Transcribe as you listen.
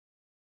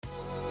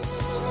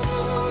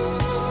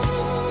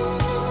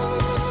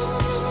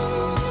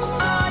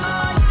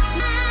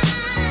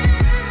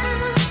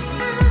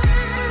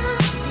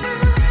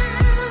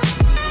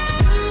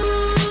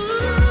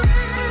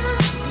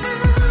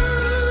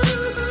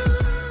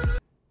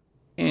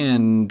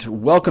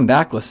And welcome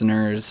back,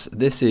 listeners.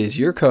 This is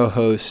your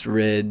co-host,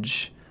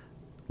 Ridge.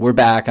 We're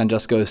back on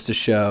Just Goes to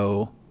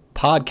Show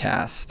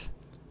podcast.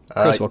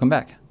 Chris, welcome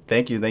back.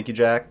 Thank you,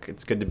 Jack.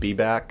 It's good to be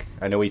back.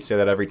 I know we say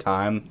that every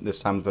time. This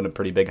time's been a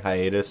pretty big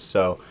hiatus,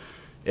 so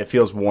it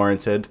feels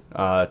warranted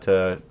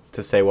to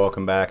say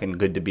welcome back and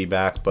good to be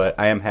back. But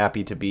I am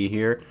happy to be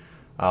here,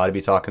 to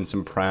be talking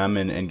some Prem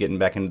and getting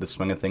back into the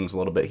swing of things a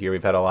little bit here.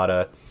 We've had a lot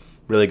of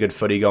really good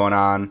footy going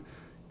on,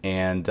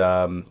 and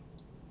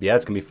yeah,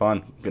 it's going to be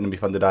fun. Going to be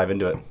fun to dive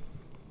into it.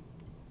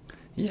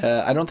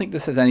 Yeah, I don't think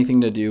this has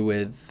anything to do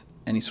with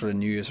any sort of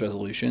New Year's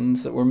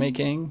resolutions that we're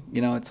making.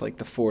 You know, it's like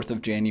the 4th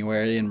of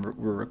January and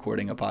we're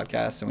recording a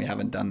podcast and we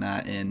haven't done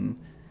that in,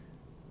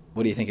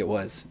 what do you think it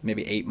was?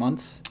 Maybe 8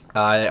 months?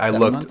 I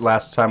looked, months?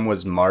 Last time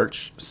was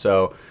March,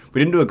 so we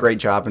didn't do a great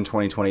job in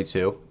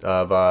 2022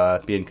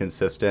 of being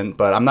consistent,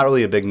 but I'm not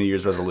really a big New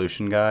Year's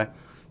resolution guy,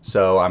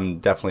 so I'm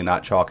definitely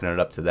not chalking it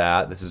up to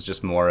that. This is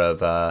just more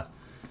of,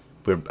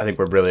 I think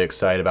we're really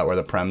excited about where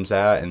the Prem's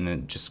at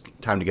and just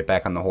time to get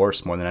back on the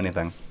horse more than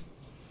anything.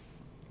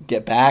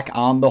 Get back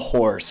on the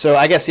horse. So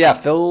I guess, yeah,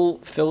 fill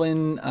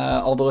in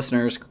all the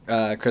listeners.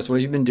 Chris, what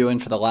have you been doing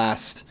for the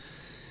last,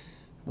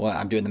 well,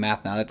 I'm doing the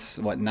math now, that's,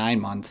 9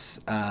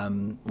 months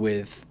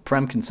with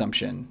Prem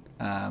consumption?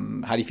 How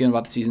do you feel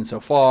about the season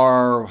so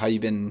far? How you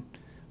been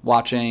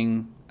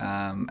watching?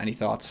 Any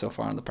thoughts so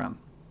far on the Prem?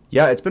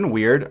 Yeah, it's been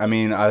weird. I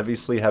mean,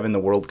 obviously having the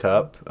World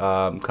Cup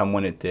come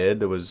when it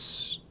did, it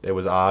was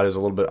odd. It was a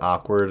little bit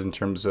awkward in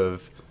terms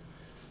of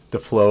the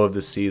flow of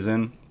the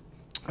season.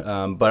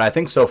 But I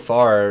think so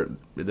far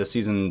the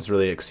season's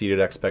really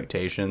exceeded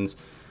expectations.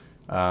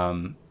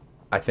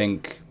 I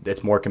think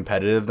it's more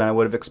competitive than I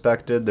would have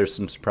expected. There's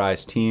some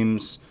surprise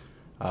teams.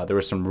 There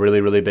were some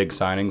really, really big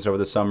signings over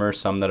the summer,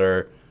 some that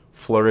are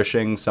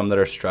flourishing, some that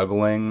are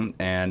struggling,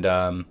 and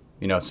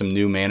some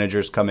new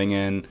managers coming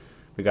in.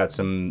 We got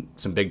some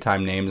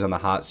big-time names on the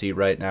hot seat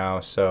right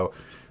now. So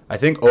I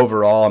think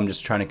overall I'm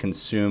just trying to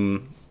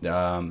consume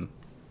kind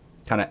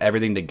of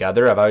everything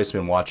together. I've obviously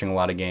been watching a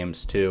lot of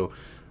games too.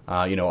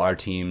 Our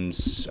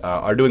teams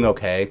are doing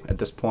okay at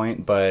this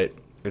point, but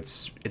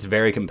it's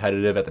very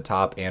competitive at the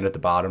top and at the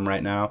bottom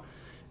right now.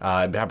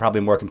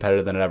 Probably more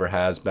competitive than it ever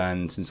has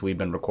been since we've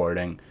been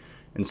recording.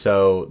 And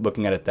so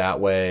looking at it that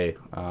way,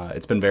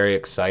 it's been very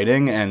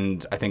exciting.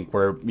 And I think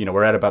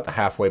we're at about the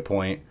halfway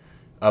point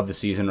of the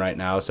season right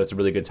now. So it's a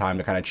really good time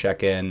to kind of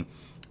check in,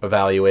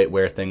 evaluate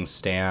where things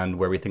stand,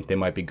 where we think they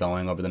might be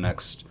going over the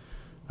next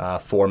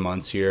 4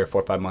 months here,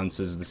 4 or 5 months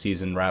as the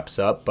season wraps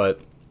up.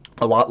 But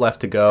a lot left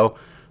to go.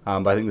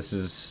 But I think this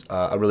is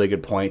a really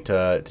good point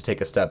to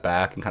take a step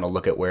back and kind of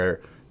look at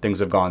where things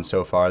have gone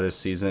so far this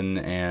season.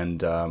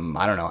 And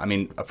I don't know. I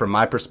mean, from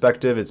my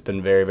perspective, it's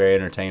been very, very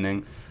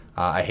entertaining.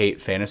 I hate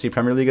fantasy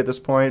Premier League at this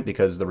point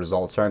because the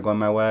results aren't going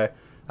my way.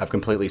 I've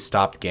completely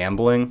stopped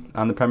gambling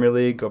on the Premier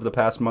League over the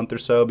past month or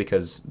so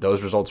because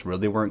those results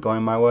really weren't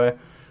going my way.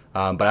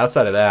 But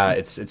outside of that,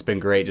 it's been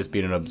great just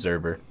being an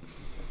observer.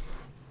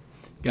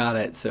 Got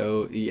it.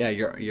 So yeah,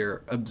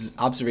 your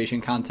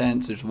observation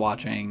content, so just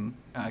watching,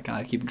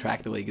 kind of keeping track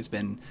of the league, has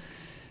been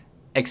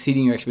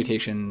exceeding your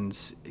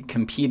expectations,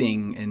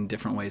 competing in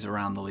different ways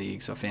around the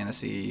league. So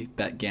fantasy,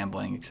 bet,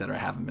 gambling, etc.,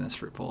 haven't been as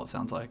fruitful, it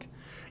sounds like.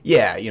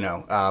 Yeah,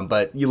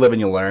 but you live and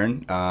you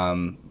learn.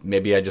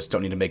 Maybe I just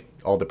don't need to make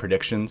all the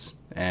predictions.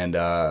 And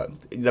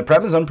the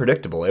Prem is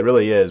unpredictable. It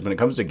really is. When it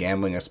comes to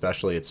gambling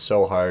especially, it's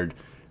so hard.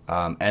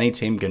 Any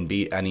team can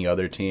beat any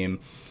other team.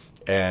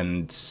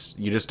 And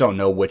you just don't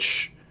know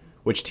which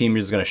team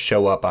is going to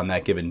show up on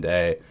that given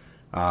day.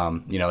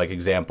 Like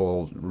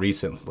example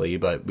recently,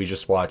 but we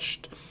just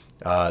watched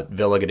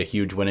Villa get a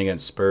huge win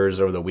against Spurs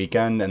over the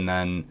weekend, and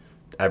then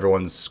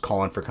everyone's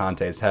calling for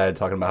Conte's head,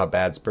 talking about how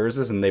bad Spurs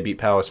is, and they beat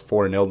Palace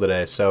 4-0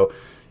 today. So,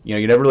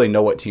 you never really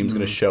know what team's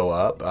going to show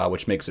up,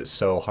 which makes it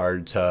so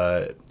hard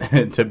to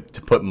to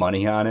put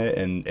money on it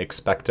and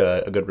expect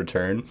a good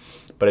return.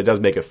 But it does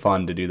make it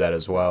fun to do that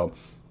as well.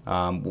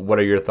 What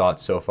are your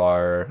thoughts so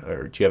far,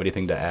 or do you have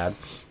anything to add?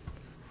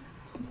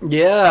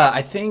 Yeah,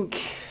 I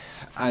think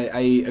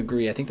I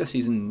agree. I think the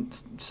season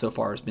so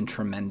far has been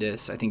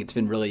tremendous. I think it's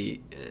been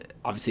really,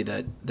 obviously,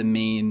 the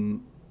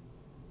main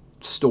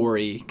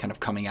story kind of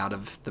coming out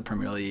of the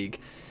Premier League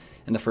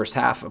in the first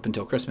half up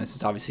until Christmas.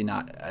 It's obviously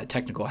not a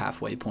technical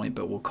halfway point,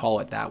 but we'll call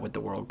it that with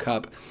the World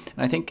Cup.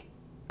 And I think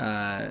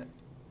the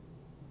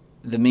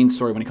main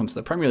story when it comes to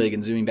the Premier League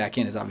and zooming back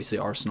in is obviously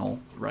Arsenal,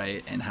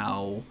 right? And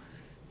how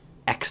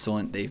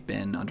excellent they've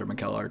been under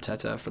Mikel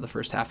Arteta for the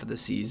first half of the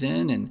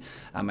season. And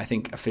I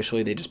think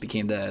officially they just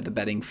became the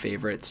betting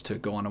favorites to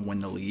go on and win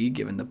the league,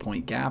 given the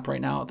point gap right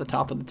now at the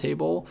top of the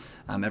table.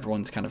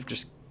 Everyone's kind of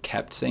just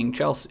kept saying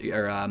Chelsea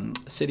or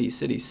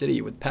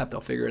City with Pep.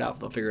 They'll figure it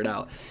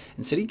out.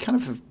 And City kind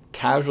of have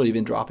casually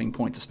been dropping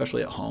points,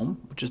 especially at home,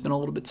 which has been a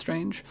little bit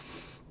strange.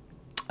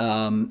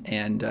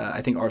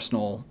 I think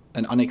Arsenal,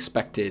 an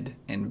unexpected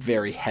and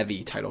very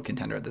heavy title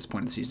contender at this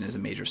point in the season, is a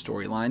major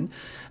storyline.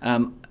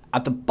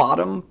 At the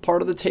bottom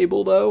part of the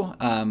table, though,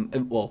 I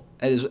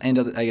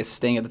guess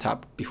staying at the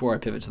top before I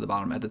pivot to the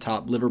bottom, at the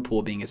top,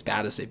 Liverpool being as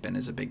bad as they've been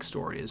is a big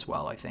story as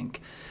well, I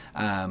think.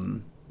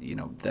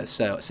 The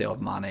sale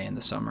of Mane in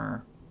the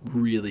summer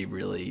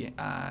really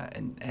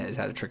and has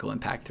had a trickle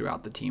impact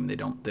throughout the team. They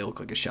look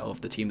like a shell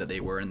of the team that they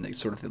were in the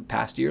sort of the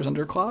past years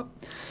under Klopp.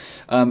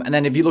 And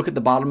then if you look at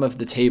the bottom of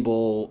the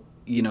table,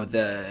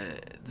 the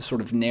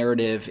sort of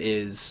narrative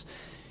is,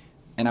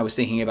 and I was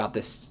thinking about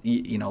this,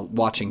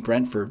 watching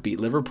Brentford beat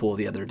Liverpool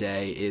the other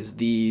day, is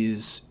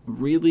these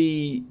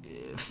really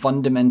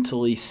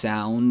fundamentally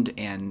sound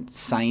and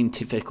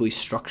scientifically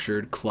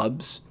structured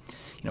clubs.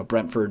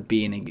 Brentford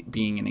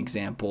being an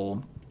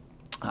example.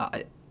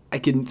 I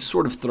can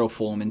sort of throw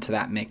Fulham into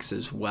that mix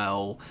as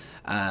well,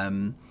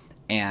 and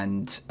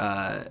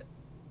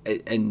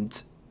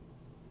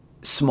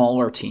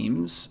smaller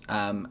teams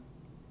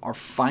are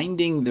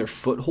finding their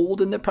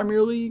foothold in the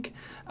Premier League.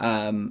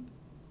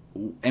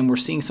 And we're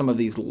seeing some of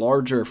these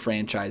larger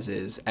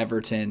franchises,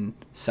 Everton,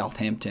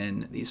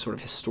 Southampton, these sort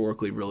of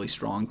historically really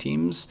strong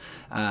teams.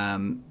 I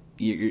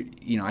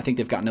think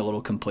they've gotten a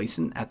little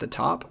complacent at the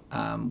top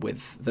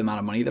with the amount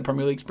of money the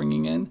Premier League's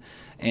bringing in,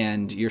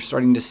 and you're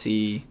starting to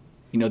see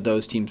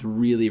those teams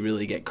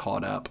really get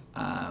caught up.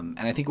 And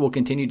I think we'll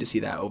continue to see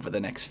that over the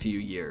next few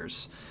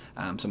years.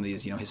 Some of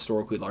these,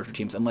 historically larger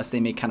teams, unless they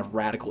make kind of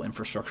radical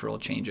infrastructural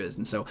changes.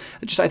 And so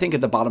I think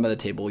at the bottom of the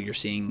table, you're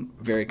seeing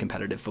very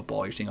competitive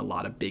football. You're seeing a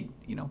lot of big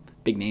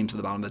names at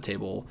the bottom of the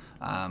table.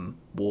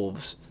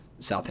 Wolves,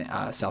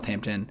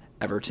 Southampton,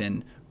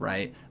 Everton,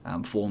 right?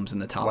 Fulham's in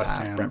the top West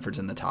half. Ham. Brentford's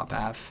in the top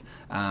half.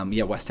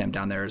 West Ham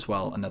down there as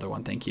well. Another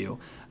one. Thank you.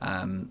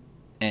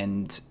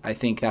 And I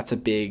think that's a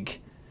big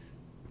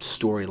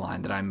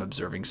storyline that I'm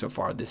observing so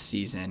far this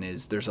season.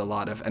 Is there's a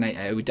lot of, and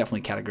I would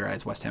definitely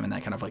categorize West Ham in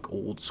that kind of like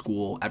old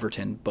school.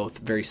 Everton, both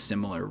very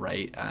similar,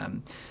 right?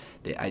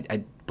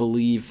 I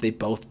believe they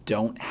both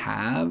don't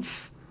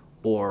have,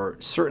 or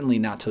certainly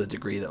not to the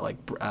degree that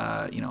like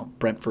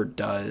Brentford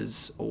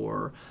does,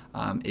 or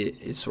it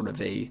is sort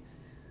of a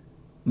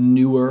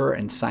newer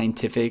and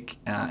scientific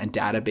and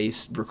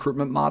data-based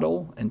recruitment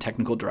model and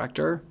technical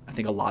director. I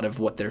think a lot of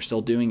what they're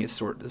still doing is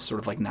sort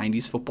of like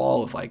 90s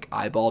football of like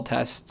eyeball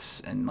tests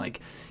and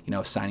like,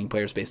 signing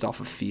players based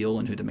off of feel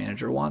and who the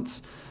manager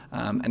wants.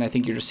 And I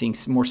think you're just seeing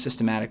more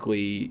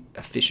systematically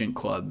efficient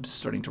clubs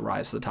starting to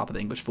rise to the top of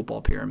the English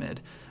football pyramid.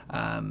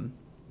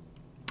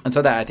 And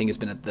so that, I think, has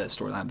been at the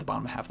storyline at the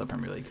bottom half of the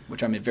Premier League,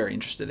 which I'm very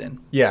interested in.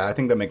 Yeah, I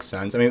think that makes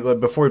sense. I mean,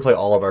 before we play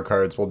all of our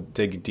cards, we'll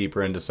dig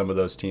deeper into some of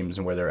those teams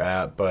and where they're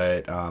at.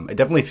 But it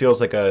definitely feels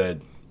like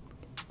a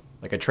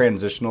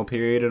transitional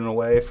period in a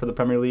way for the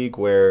Premier League,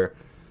 where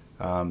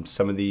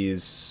some of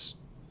these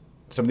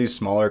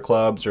smaller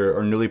clubs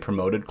or newly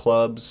promoted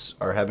clubs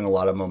are having a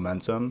lot of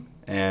momentum.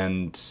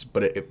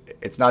 But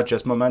it's not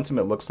just momentum.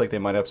 It looks like they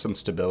might have some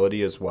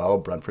stability as well.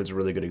 Brentford's a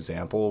really good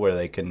example where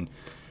they can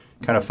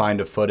kind of find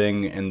a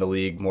footing in the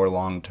league more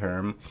long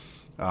term.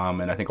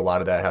 And I think a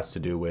lot of that has to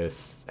do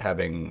with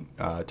having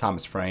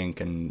Thomas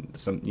Frank and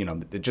some,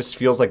 it just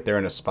feels like they're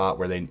in a spot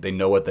where they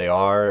know what they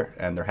are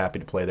and they're happy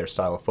to play their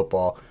style of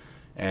football.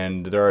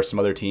 And there are some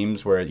other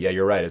teams where, yeah,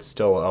 you're right. It's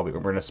still, we're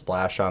going to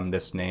splash on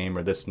this name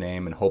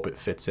and hope it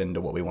fits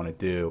into what we want to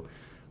do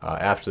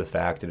after the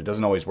fact. And it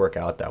doesn't always work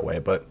out that way.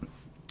 But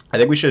I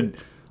think we should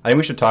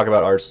talk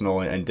about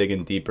Arsenal and dig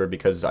in deeper,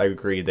 because I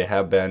agree they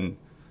have been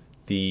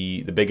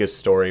the biggest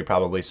story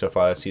probably so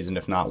far this season,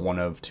 if not one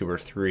of two or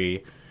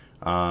three.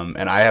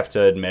 And I have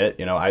to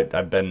admit,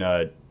 I've been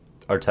a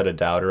Arteta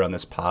doubter on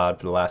this pod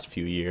for the last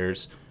few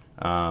years.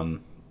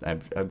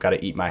 I've got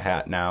to eat my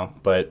hat now,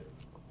 but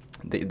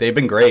they've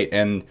been great.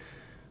 And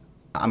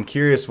I'm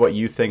curious what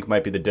you think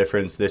might be the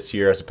difference this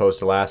year as opposed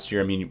to last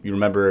year. I mean, you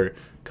remember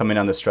coming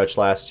on the stretch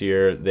last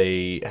year,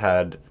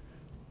 it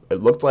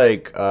looked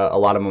like a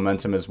lot of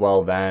momentum as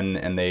well then,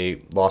 and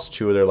they lost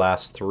 2 of their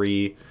last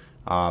 3.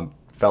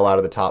 Fell out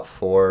of the top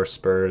 4.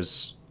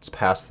 Spurs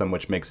passed them,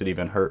 which makes it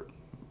even hurt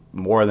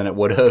more than it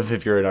would have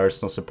if you're an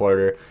Arsenal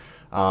supporter.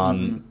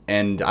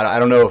 And I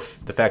don't know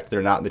if the fact that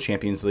they're not in the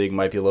Champions League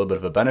might be a little bit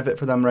of a benefit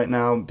for them right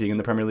now, being in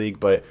the Premier League.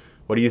 But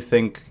what do you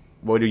think?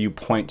 What do you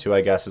point to, I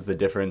guess, is the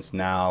difference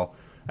now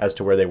as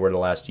to where they were the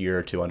last year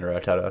or two under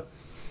Arteta?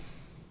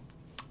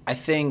 I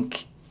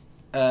think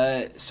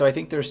I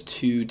think there's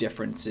 2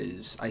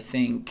 differences. I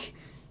think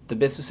the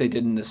business they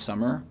did in the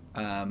summer,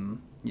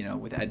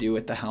 with Edu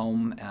at the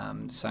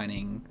helm,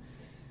 signing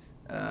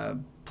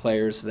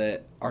players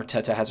that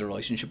Arteta has a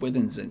relationship with,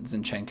 and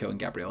Zinchenko and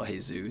Gabriel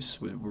Jesus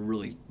were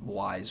really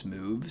wise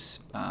moves.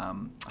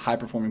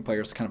 High-performing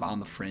players kind of on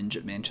the fringe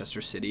at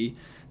Manchester City.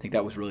 I think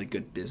that was really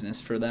good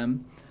business for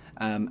them.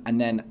 And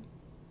then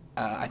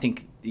I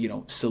think,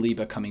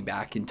 Saliba coming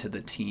back into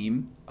the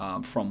team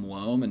from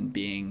loan and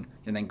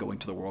then going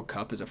to the World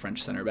Cup as a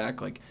French center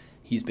back, like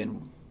he's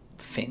been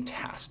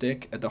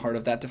fantastic at the heart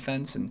of that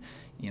defense, and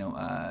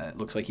it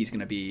looks like he's going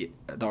to be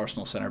the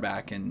Arsenal center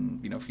back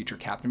and future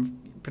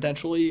captain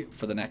potentially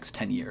for the next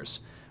 10 years,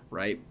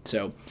 right?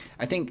 So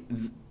I think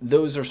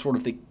those are sort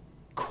of the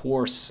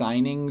core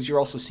signings, you're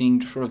also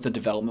seeing sort of the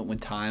development with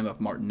time of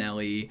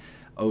Martinelli,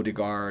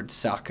 Odegaard,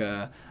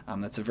 Saka.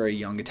 That's a very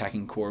young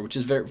attacking core, which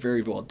is very,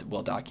 very well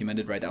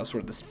documented, right? That was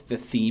sort of the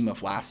theme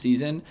of last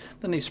season.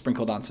 Then they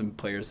sprinkled on some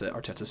players that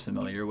Arteta's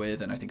familiar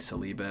with, and I think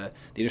Saliba,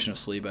 the addition of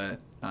Saliba,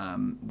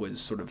 was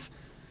sort of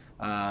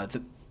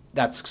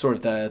that's sort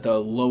of the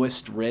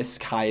lowest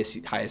risk,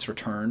 highest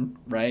return,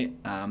 right?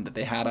 That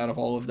they had out of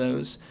all of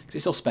those, because they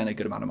still spent a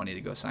good amount of money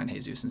to go sign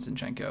Jesus and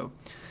Zinchenko.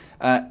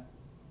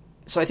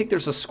 So I think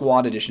there's a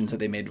squad additions that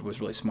they made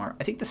was really smart.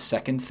 I think the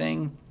second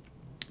thing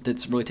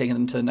that's really taken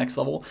them to the next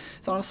level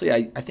is honestly,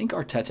 I think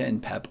Arteta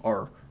and Pep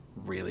are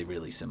really,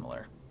 really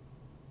similar,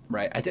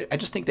 right? I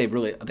just think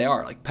they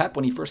are. Like Pep,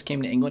 when he first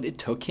came to England, it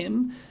took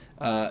him,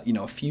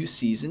 a few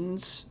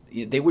seasons.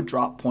 They would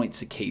drop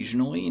points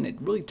occasionally, and it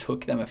really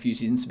took them a few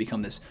seasons to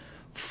become this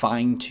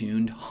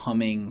fine-tuned,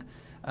 humming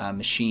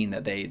machine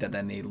that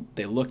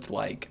they looked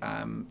like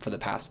for the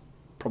past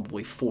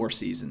probably 4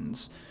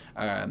 seasons.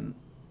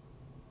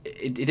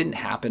 It didn't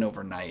happen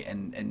overnight,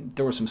 and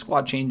there were some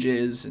squad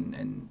changes,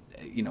 and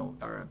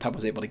Pep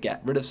was able to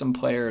get rid of some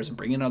players and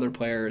bring in other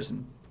players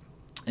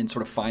and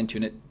sort of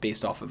fine-tune it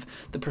based off of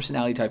the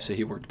personality types that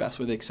he worked best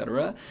with,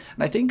 etc.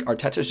 And I think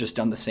Arteta's just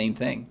done the same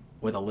thing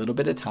with a little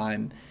bit of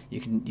time.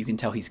 You can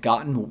tell he's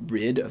gotten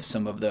rid of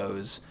some of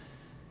those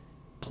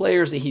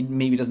players that he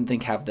maybe doesn't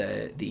think have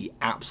the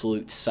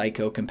absolute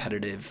psycho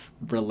competitive,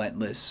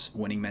 relentless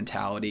winning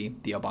mentality,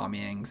 the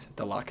Aubameyangs,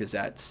 the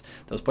Lacazettes,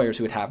 those players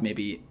who would have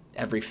maybe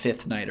every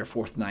 5th night or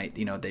 4th night,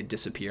 they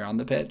disappear on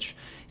the pitch.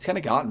 He's kind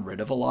of gotten rid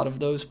of a lot of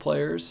those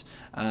players,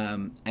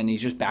 and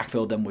he's just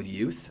backfilled them with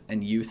youth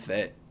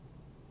that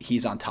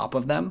he's on top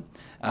of them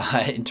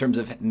in terms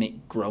of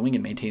growing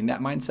and maintaining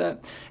that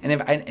mindset.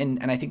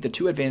 And I think the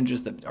two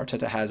advantages that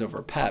Arteta has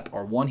over Pep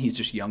are, one, he's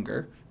just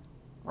younger,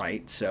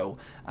 right? So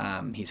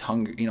he's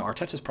hungry.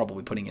 Arteta's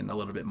probably putting in a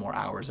little bit more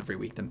hours every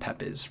week than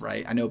Pep is,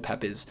 right? I know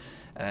Pep is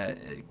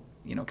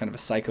kind of a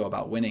psycho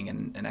about winning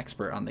and an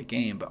expert on the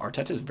game, but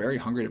Arteta is very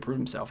hungry to prove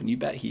himself, and you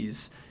bet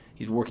he's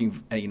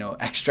working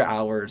extra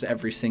hours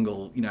every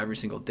single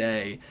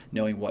day,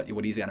 knowing what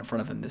he's got in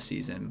front of him this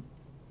season.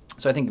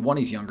 So I think, one,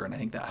 he's younger, and I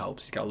think that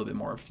helps. He's got a little bit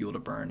more fuel to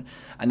burn.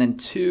 And then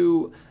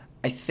 2,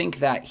 I think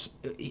that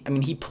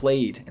he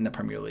played in the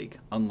Premier League,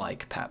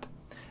 unlike Pep.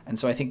 And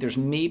so I think there's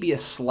maybe a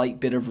slight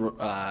bit of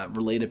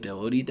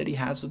relatability that he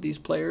has with these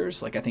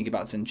players. Like I think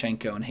about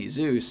Zinchenko and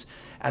Jesus.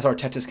 As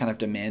Arteta's kind of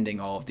demanding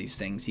all of these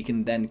things, he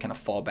can then kind of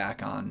fall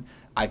back on,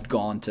 I've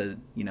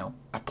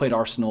played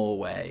Arsenal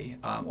away,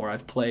 or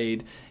I've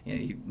played,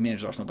 he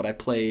managed Arsenal, but I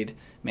played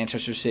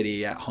Manchester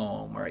City at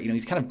home, or,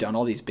 he's kind of done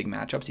all these big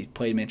matchups. He's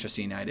played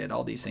Manchester United,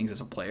 all these things as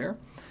a player.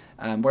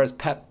 Whereas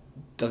Pep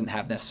doesn't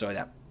have necessarily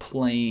that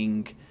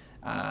playing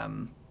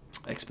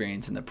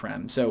experience in the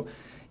Prem. So,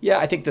 yeah,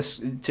 I think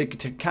this to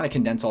kind of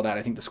condense all that.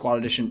 I think the squad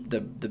addition, the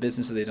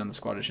business that they've done, the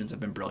squad additions have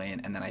been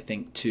brilliant, and then I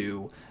think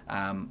too,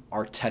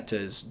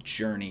 Arteta's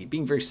journey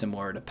being very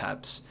similar to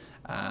Pep's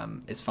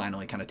is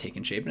finally kind of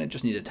taken shape, and it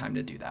just needed time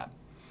to do that.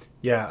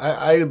 Yeah,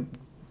 I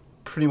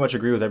pretty much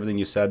agree with everything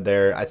you said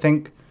there. I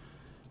think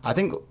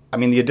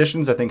the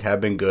additions I think have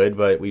been good,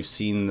 but we've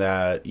seen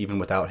that even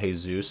without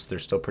Jesus, they're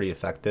still pretty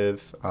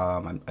effective.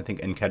 I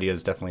think Nketiah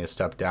is definitely a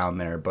step down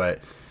there,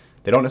 but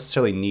they don't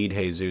necessarily need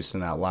Jesus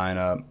in that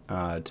lineup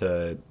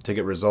to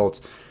get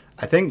results.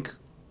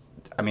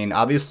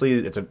 Obviously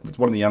it's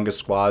one of the youngest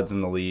squads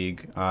in the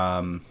league,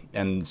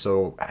 and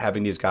so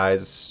having these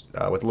guys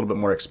with a little bit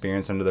more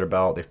experience under their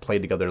belt, they've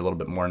played together a little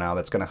bit more now.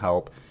 That's going to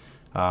help.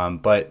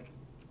 But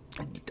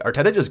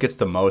Arteta just gets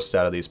the most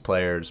out of these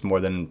players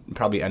more than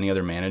probably any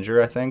other manager,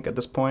 I think, at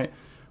this point.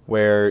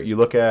 Where you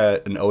look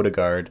at an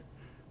Odegaard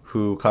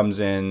who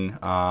comes in,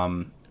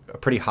 a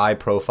pretty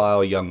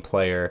high-profile young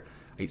player.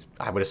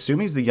 I would assume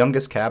he's the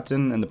youngest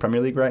captain in the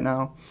Premier League right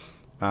now.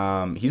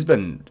 He's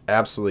been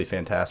absolutely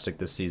fantastic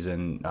this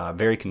season,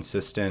 very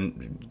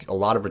consistent, a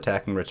lot of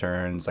attacking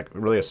returns, like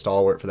really a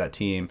stalwart for that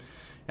team.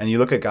 And you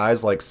look at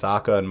guys like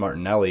Saka and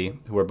Martinelli,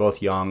 who are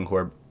both young, who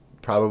are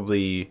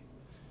probably,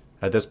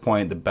 at this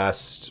point, the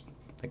best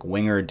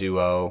winger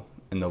duo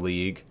in the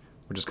league,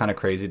 which is kind of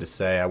crazy to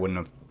say. I wouldn't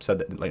have said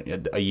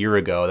that a year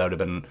ago. That would have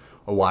been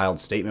a wild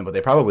statement, but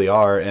they probably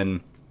are.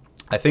 And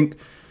I think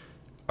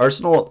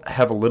Arsenal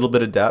have a little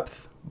bit of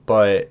depth,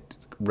 but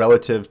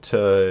relative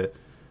to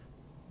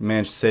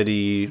Manchester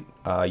City,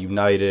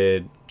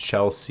 United,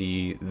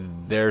 Chelsea,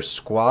 their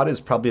squad is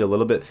probably a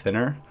little bit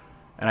thinner,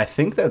 and I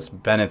think that's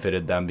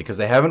benefited them because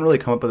they haven't really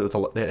come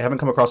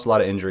across a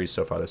lot of injuries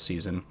so far this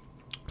season.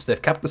 So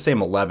they've kept the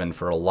same 11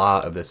 for a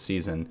lot of this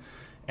season,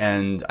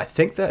 and I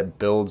think that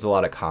builds a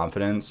lot of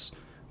confidence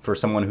for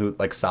someone who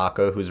like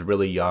Saka, who's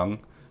really young,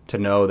 to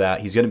know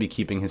that he's going to be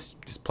keeping his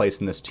place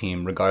in this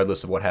team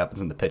regardless of what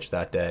happens in the pitch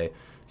that day.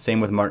 Same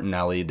with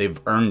Martinelli; they've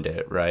earned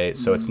it, right?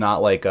 Mm-hmm. So it's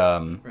not like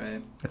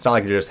it's not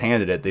like they're just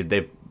handed it.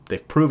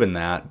 They've proven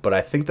that, but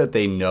I think that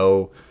they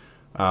know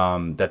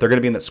that they're going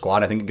to be in that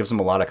squad. I think it gives them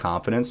a lot of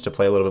confidence to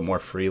play a little bit more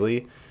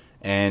freely.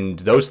 And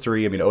those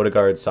three, I mean,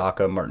 Odegaard,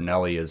 Saka,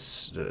 Martinelli,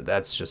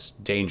 that's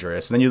just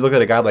dangerous. And then you look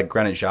at a guy like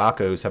Granit Xhaka,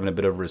 who's having a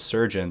bit of a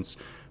resurgence,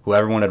 who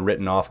everyone had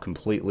written off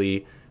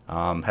completely,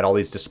 had all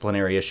these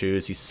disciplinary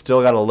issues. He's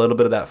still got a little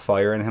bit of that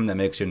fire in him that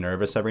makes you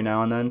nervous every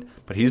now and then,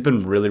 but he's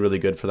been really, really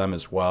good for them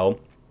as well.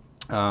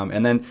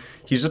 And then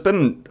he's just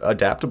been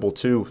adaptable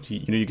too.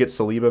 You get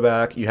Saliba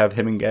back. You have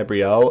him and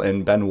Gabriel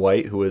and Ben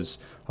White, who was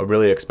a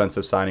really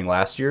expensive signing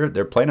last year.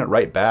 They're playing it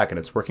right back, and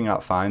it's working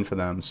out fine for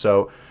them.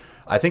 So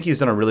I think he's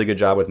done a really good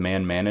job with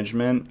man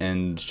management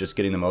and just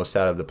getting the most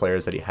out of the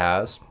players that he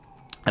has.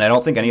 And I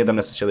don't think any of them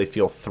necessarily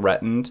feel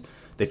threatened.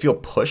 They feel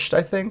pushed,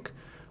 I think.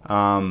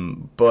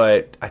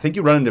 But I think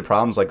you run into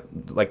problems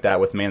like that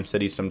with Man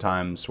City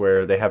sometimes,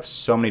 where they have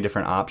so many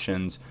different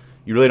options.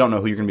 You really don't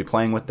know who you're going to be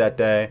playing with that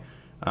day.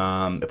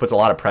 It puts a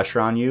lot of pressure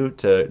on you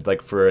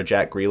for a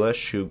Jack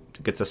Grealish who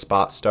gets a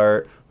spot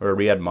start, or a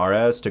Riyad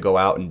Mahrez to go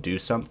out and do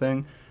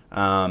something.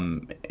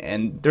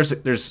 And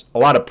there's a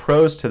lot of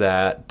pros to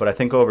that, but I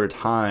think over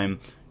time,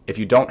 if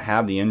you don't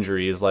have the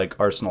injuries like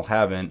Arsenal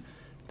haven't,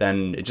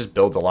 then it just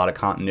builds a lot of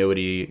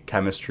continuity,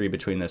 chemistry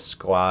between this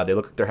squad. They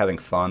look like they're having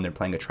fun. They're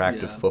playing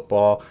attractive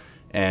football,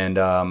 and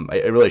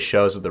it really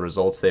shows with the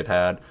results they've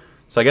had.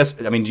 So I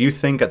guess, I mean, do you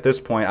think at this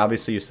point,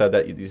 obviously you said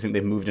that you think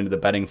they've moved into the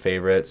betting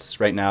favorites.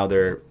 Right now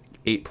they're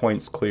 8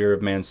 points clear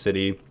of Man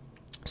City.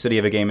 City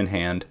have a game in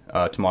hand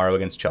tomorrow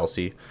against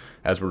Chelsea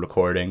as we're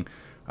recording.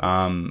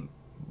 I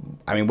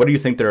mean, what do you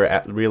think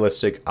their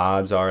realistic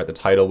odds are at the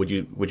title? Would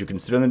you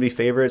consider them to be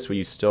favorites? Would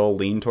you still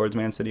lean towards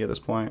Man City at this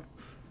point?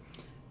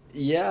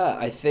 Yeah,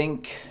 I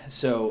think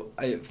so.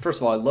 First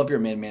of all, I love your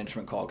man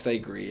management call because I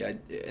agree.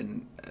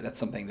 And that's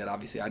something that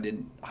obviously I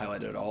didn't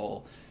highlight at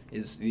all,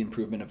 is the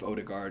improvement of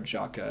Odegaard,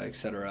 Xhaka,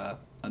 etc.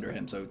 under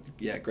him. So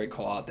yeah, great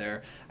call out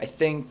there. I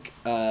think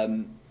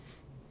I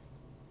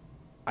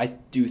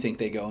do think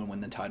they go and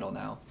win the title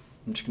now.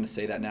 I'm just going to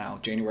say that now,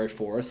 January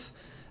 4th.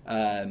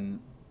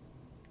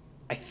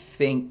 I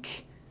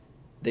think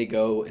they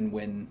go and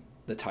win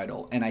the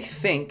title, and I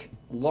think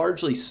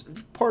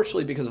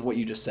partially because of what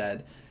you just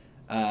said.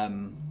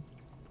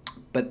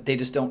 But they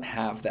just don't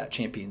have that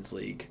Champions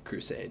League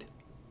crusade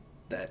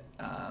that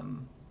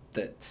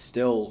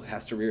still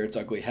has to rear its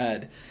ugly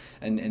head,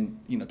 and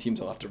teams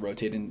will have to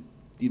rotate in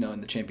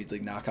in the Champions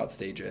League knockout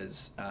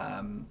stages,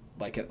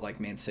 like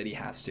Man City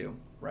has to,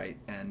 right?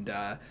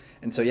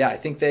 And so yeah, I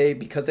think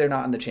because they're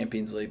not in the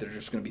Champions League, they're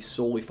just going to be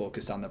solely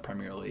focused on the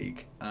Premier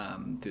League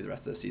through the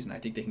rest of the season. I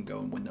think they can go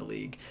and win the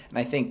league, and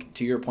I think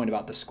to your point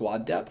about the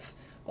squad depth,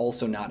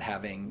 also not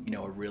having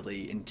a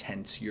really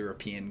intense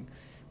European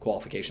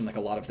qualification, like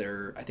a lot of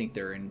I think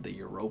they're in the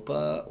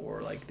Europa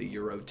or like the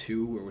Euro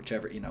 2 or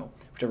whichever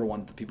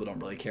one that people don't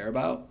really care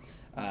about.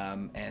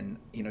 And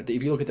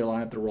if you look at their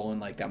lineup, they're rolling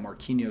like that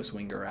Marquinhos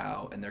winger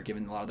out, and they're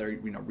giving a lot of their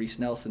Reece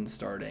Nelson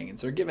starting, and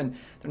so they're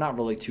not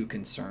really too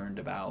concerned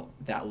about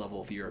that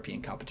level of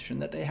European competition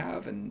that they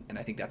have, and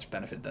I think that's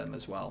benefited them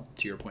as well.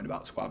 To your point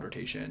about squad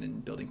rotation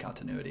and building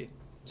continuity.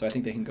 So I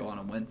think they can go on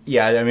and win.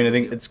 Yeah, I mean, I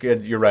think it's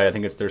good. You're right. I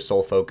think it's their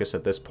sole focus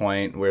at this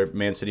point, where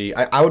Man City,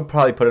 I would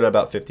probably put it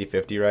about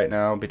 50-50 right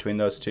now between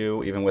those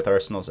two, even with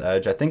Arsenal's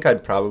edge. I think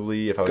I'd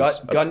probably, if I was...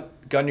 Gun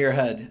to your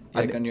head.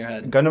 Yeah, gun to your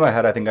head. Gun to my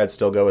head, I think I'd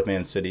still go with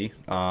Man City.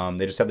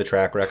 They just have the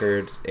track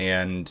record.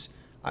 And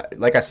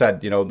like I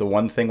said, the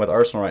one thing with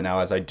Arsenal right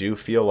now is I do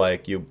feel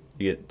like you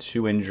get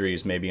 2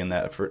 injuries maybe in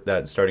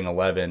that starting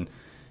 11,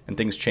 and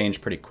things change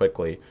pretty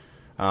quickly.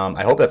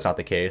 I hope that's not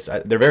the case.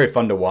 They're very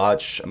fun to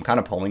watch. I'm kind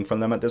of pulling from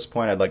them at this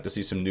point. I'd like to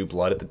see some new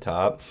blood at the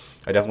top.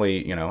 I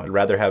definitely, I'd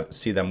rather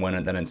see them win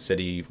it than in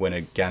City win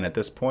again at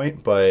this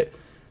point. But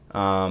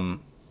gun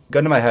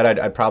to my head,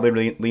 I'd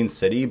probably lean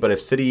City. But if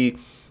City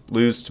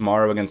lose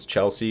tomorrow against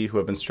Chelsea, who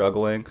have been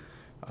struggling,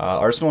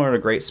 Arsenal are in a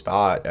great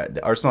spot.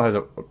 Arsenal has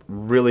a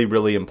really,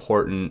 really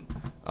important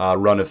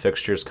run of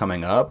fixtures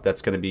coming up.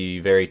 That's going to be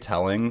very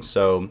telling.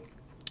 So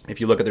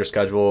if you look at their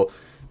schedule,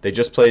 they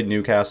just played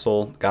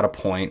Newcastle, got a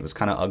point. It was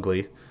kind of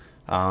ugly.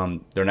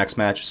 Their next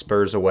match,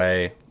 Spurs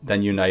away,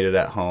 then United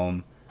at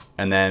home,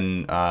 and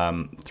then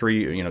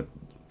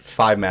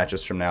 5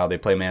 matches from now, they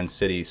play Man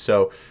City.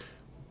 So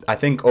I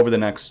think over the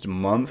next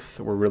month,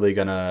 we're really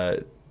going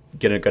to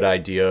get a good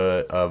idea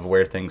of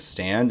where things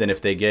stand. And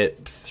if they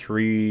get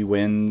 3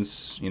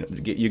 wins,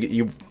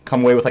 you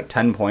come away with like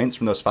 10 points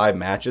from those 5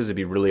 matches, it'd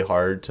be really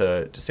hard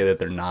to say that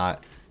they're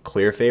not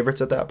clear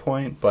favorites at that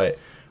point. But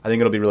I think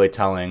it'll be really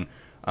telling.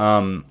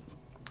 Kind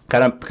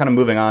of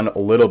moving on a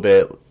little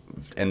bit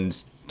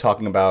and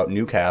talking about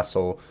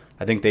Newcastle,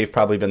 I think they've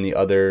probably been the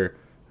other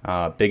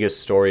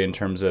biggest story in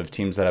terms of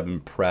teams that have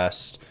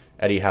impressed.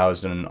 Eddie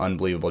Howe's done an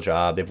unbelievable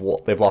job.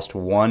 They've lost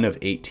 1 of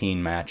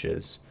 18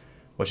 matches,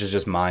 which is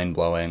just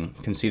mind-blowing.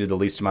 Conceded the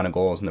least amount of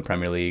goals in the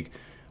Premier League.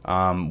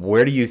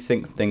 Where do you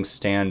think things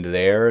stand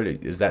there?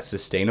 Is that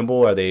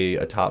sustainable? Are they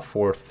a top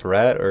 4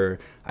 threat? Or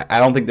I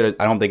don't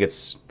think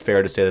it's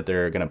fair to say that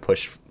they're going to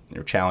push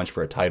or challenge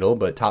for a title,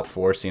 but top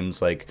 4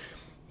 seems like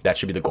that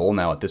should be the goal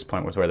now at this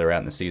point with where they're at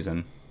in the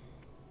season.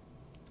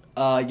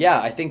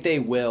 Yeah, I think they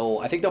will.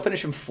 I think they'll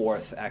finish in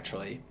 4th,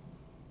 actually.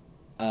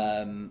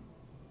 And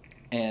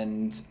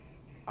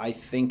I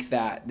think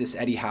that this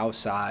Eddie Howe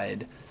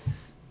side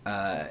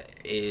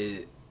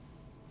is.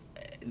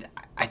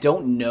 I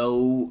don't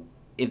know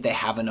if they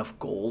have enough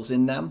goals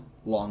in them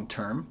long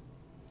term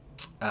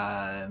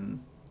to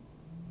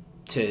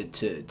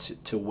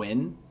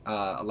win.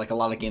 Like a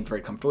lot of games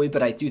very comfortably,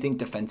 but I do think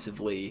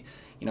defensively,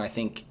 I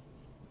think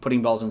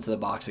putting balls into the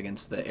box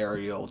against the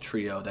aerial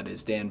trio that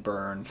is Dan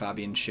Byrne,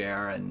 Fabian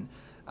Schär, and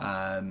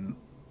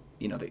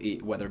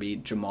whether it be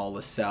Jamal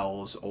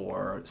Lascelles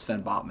or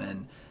Sven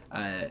Botman,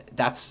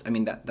 that's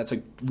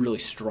a really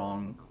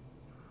strong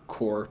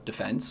core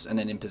defense. And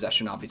then in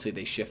possession, obviously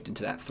they shift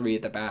into that three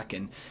at the back,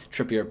 and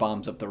Trippier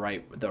bombs up the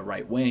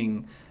right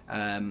wing.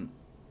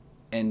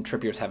 And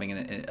Trippier's having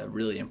a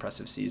really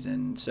impressive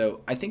season.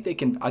 So I think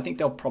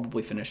they'll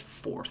probably finish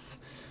fourth.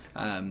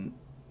 And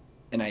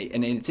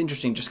it's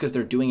interesting just because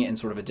they're doing it in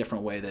sort of a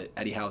different way that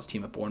Eddie Howe's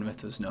team at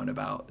Bournemouth was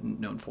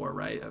known for,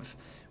 right? Of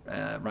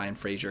Ryan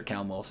Fraser,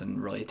 Callum Wilson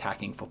really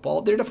attacking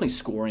football. They're definitely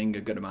scoring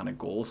a good amount of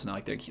goals. It's not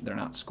like they're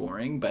not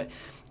scoring, but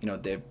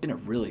they've been a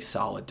really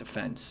solid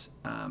defense.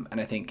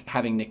 And I think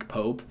having Nick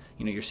Pope,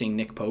 you're seeing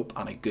Nick Pope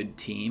on a good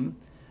team,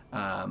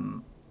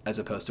 as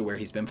opposed to where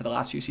he's been for the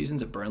last few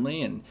seasons at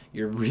Burnley, and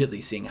you're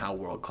really seeing how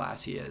world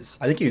class he is.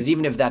 I think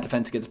even if that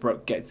defense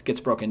gets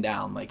broken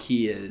down, like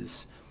he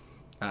is.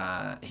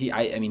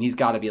 He's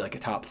got to be like a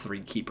top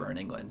 3 keeper in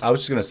England. I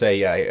was just going to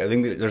say, I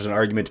think there's an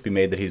argument to be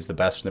made that he's the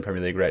best in the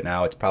Premier League right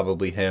now. It's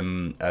probably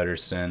him,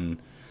 Ederson,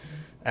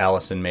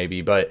 Allison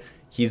maybe, but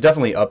he's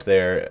definitely up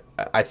there.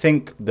 I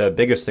think the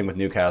biggest thing with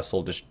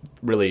Newcastle to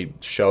really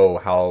show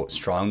how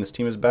strong this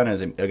team has been is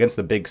against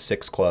the big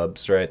 6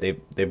 clubs, right?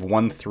 They've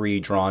won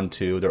 3, drawn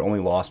 2. Their only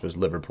loss was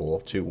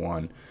Liverpool,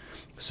 2-1.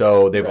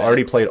 So they've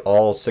already played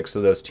all 6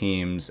 of those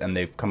teams, and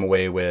they've come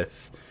away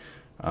with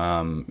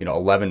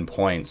 11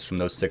 points from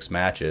those 6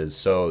 matches.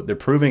 So they're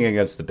proving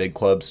against the big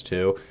clubs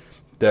too.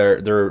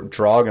 Their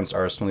draw against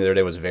Arsenal the other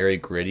day was very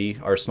gritty.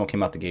 Arsenal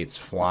came out the gates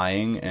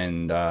flying,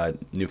 and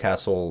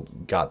Newcastle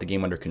got the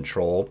game under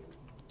control.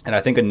 And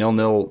I think a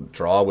 0-0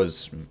 draw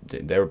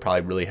they were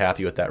probably really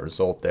happy with that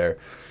result there.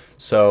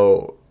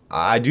 So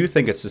I do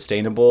think it's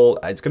sustainable.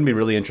 It's going to be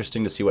really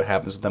interesting to see what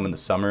happens with them in the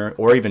summer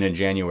or even in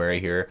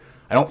January here.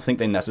 I don't think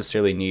they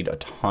necessarily need a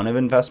ton of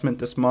investment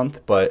this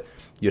month, but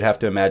you'd have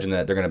to imagine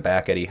that they're going to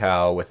back Eddie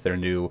Howe with their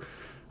new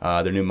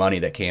money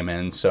that came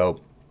in.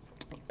 So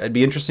it'd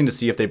be interesting to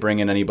see if they bring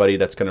in anybody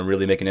that's going to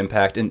really make an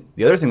impact. And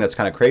the other thing that's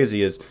kind of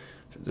crazy is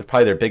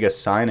probably their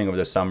biggest signing over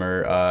the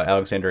summer,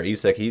 Alexander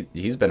Isak.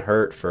 He's been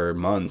hurt for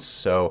months.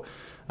 So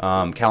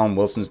Callum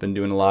Wilson's been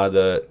doing a lot of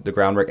the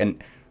groundwork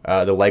and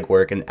the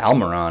legwork. And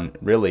Almiron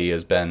really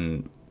has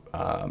been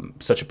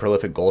such a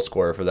prolific goal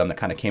scorer for them that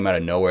kind of came out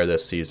of nowhere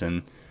this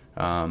season.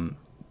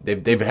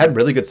 They've had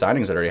really good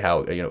signings at Eddie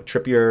Howe.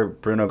 Trippier,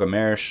 Bruno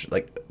Gomes,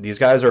 like these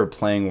guys are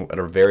playing at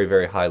a very,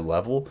 very high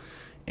level,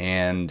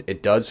 and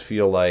it does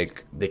feel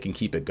like they can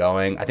keep it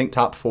going. I think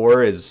top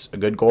 4 is a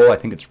good goal. I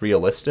think it's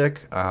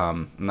realistic.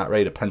 I'm not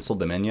ready to pencil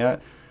them in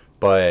yet,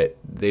 but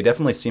they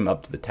definitely seem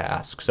up to the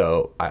task.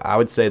 So I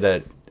would say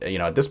that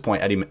at this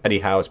point, Eddie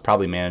Howe is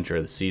probably manager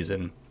of the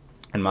season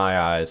in my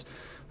eyes.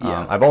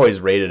 Yeah. I've always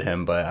rated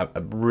him, but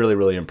I'm really,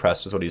 really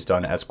impressed with what he's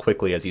done as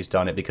quickly as he's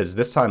done it, because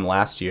this time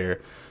last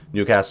year,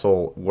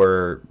 Newcastle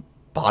were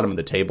bottom of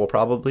the table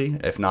probably,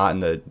 if not in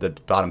the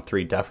bottom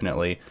 3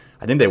 definitely.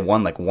 I think they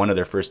won like one of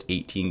their first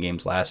 18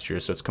 games last year,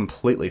 so it's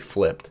completely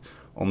flipped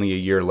only a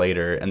year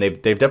later. And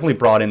they've definitely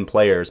brought in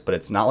players, but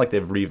it's not like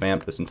they've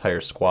revamped this entire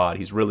squad.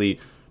 He's really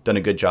done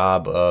a good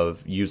job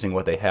of using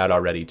what they had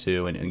already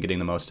too and getting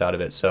the most out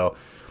of it. So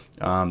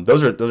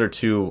those are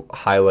 2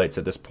 highlights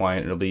at this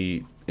point. It'll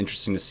be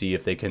interesting to see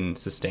if they can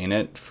sustain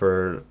it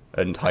for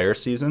an entire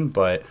season,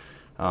 but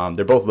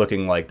they're both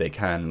looking like they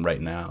can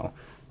right now.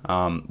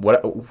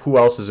 Who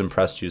else has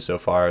impressed you so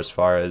far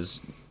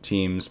as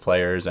teams,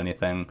 players,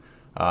 anything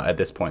at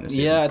this point in the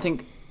season? Yeah,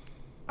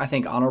 I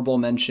think honorable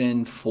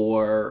mention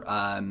for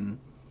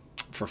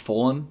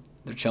Fulham.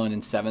 They're chilling in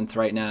 7th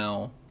right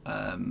now,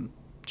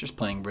 just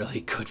playing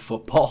really good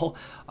football.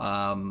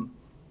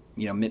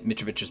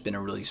 Mitrovic has been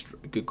a really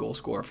good goal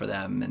scorer for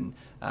them, and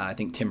I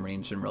think Tim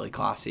Ream's been really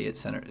classy at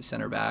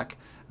center back.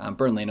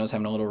 Bernd Leno's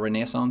having a little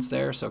renaissance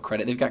there, so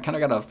credit. They've got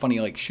a funny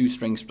like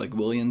shoestrings like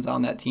Williams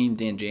on that team.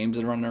 Dan James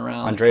is running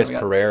around. Andreas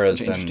Pereira has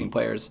been interesting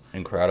players.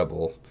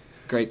 Incredible.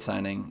 Great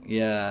signing,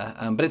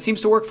 yeah. But it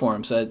seems to work for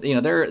him. So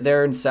they're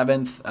in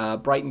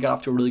 7th. Brighton got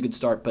off to a really good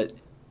start, but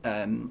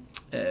and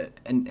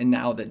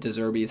now that De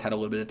Zerbi has had a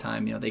little bit of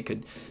time, they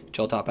could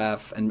chill top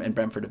half, and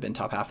Brentford have been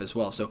top half as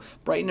well. So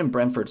Brighton and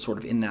Brentford sort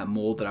of in that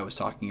mold that I was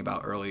talking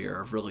about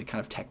earlier of really kind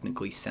of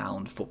technically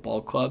sound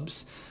football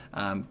clubs,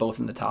 both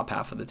in the top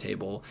half of the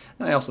table.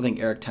 And I also think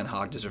Erik ten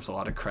Hag deserves a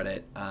lot of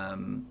credit.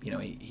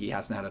 He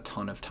hasn't had a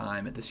ton of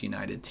time at this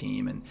United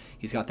team, and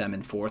he's got them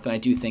in 4th. And I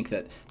do think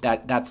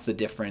that's the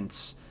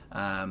difference.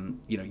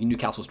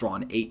 Newcastle's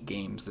drawn 8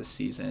 games this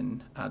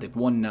season. They've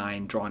won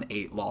 9, drawn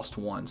 8, lost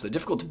 1. So they're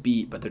difficult to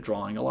beat, but they're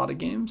drawing a lot of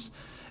games.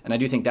 And I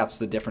do think that's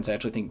the difference. I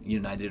actually think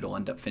United will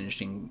end up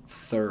finishing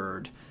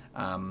 3rd,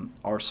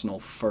 Arsenal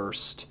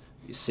 1st,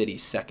 City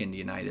 2nd,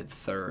 United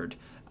 3rd.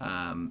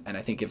 And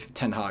I think if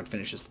Ten Hag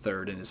finishes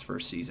third in his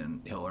first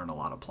season, he'll earn a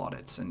lot of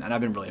plaudits. And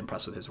I've been really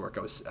impressed with his work.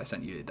 I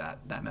sent you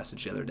that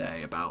message the other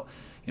day about,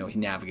 he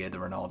navigated the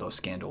Ronaldo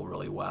scandal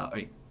really well,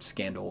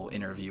 scandal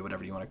interview,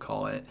 whatever you want to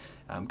call it.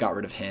 Got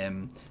rid of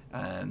him.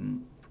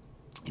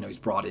 He's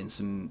brought in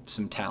some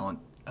talent.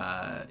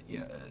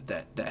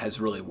 That has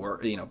really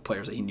worked.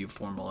 Players that he knew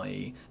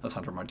formerly,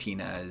 Lisandro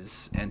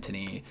Martinez,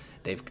 Antony.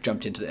 They've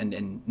jumped into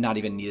and not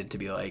even needed to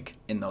be like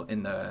in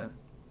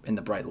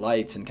the bright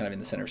lights and kind of in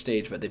the center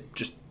stage, but they've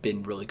just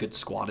been really good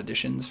squad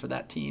additions for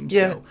that team.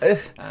 Yeah, so,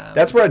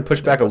 that's where I'd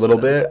push back a little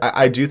bit.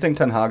 I do think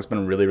Ten Hag's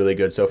been really, really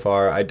good so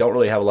far. I don't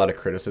really have a lot of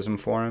criticism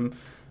for him.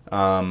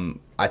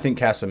 I think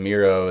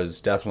Casemiro has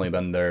definitely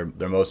been their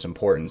most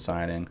important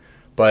signing,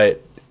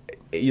 but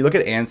you look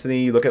at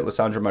Antony, you look at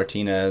Lisandro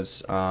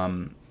Martinez,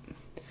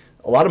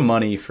 a lot of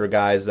money for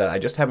guys that I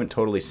just haven't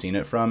totally seen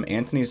it from.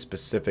 Antony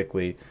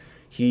specifically,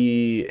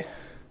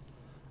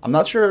 I'm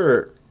not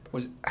sure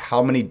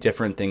how many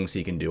different things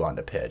he can do on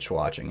the pitch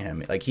watching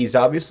him. Like, he's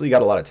obviously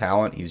got a lot of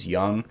talent. He's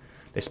young.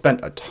 They spent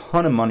a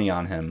ton of money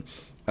on him.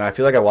 And I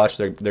feel like I watch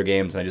their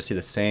games and I just see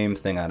the same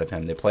thing out of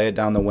him. They play it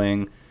down the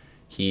wing.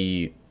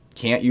 He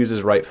can't use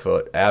his right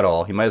foot at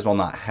all. He might as well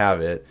not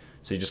have it.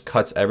 So he just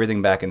cuts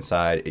everything back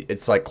inside.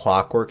 It's like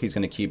clockwork. He's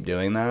going to keep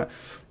doing that.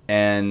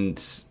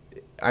 And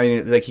I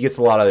mean, like, he gets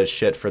a lot of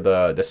shit for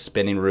the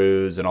spinning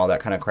ruse and all that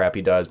kind of crap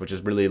he does, which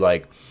is really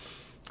like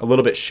a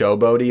little bit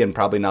showboaty and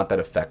probably not that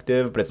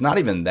effective. But it's not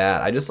even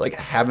that. I just like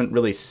haven't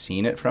really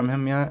seen it from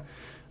him yet.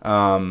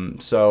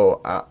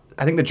 So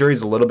I think the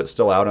jury's a little bit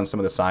still out on some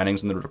of the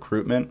signings and the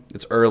recruitment.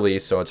 It's early,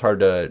 so it's hard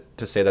to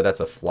say that that's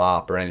a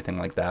flop or anything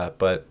like that.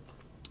 But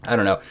I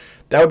don't know.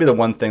 That would be the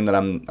one thing that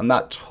I'm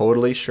not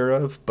totally sure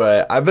of,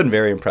 but I've been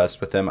very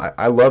impressed with him.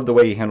 I love the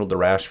way he handled the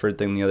Rashford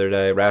thing the other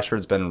day.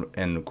 Rashford's been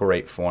in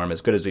great form,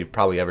 as good as we've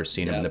probably ever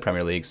seen him in the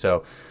Premier League.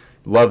 So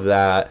love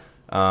that.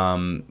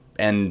 And,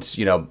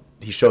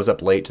 he shows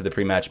up late to the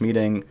pre-match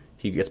meeting.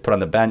 He gets put on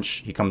the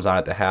bench. He comes on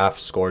at the half,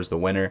 scores the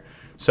winner.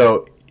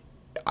 So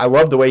I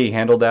love the way he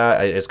handled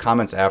that. His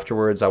comments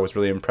afterwards I was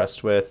really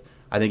impressed with.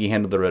 I think he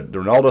handled the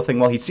Ronaldo thing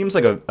well. He seems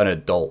like an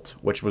adult,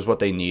 which was what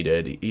they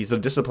needed. He's a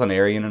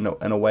disciplinarian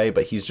in a way,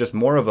 but he's just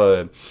more of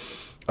a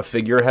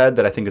figurehead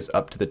that I think is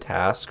up to the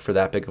task for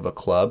that big of a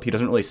club. He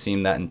doesn't really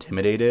seem that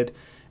intimidated,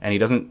 and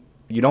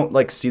you don't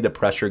like see the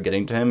pressure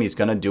getting to him. He's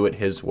going to do it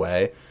his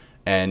way,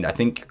 and I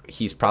think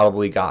he's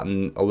probably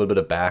gotten a little bit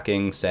of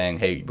backing saying,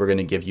 hey, we're going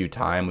to give you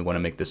time. We want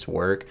to make this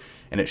work,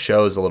 and it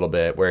shows a little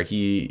bit where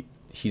he's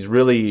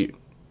really...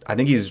 I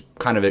think he's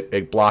kind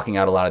of blocking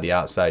out a lot of the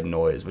outside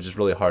noise, which is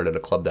really hard at a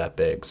club that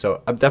big.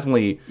 So I've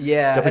definitely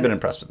been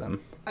impressed with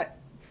him.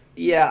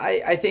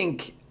 I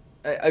think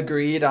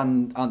agreed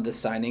on the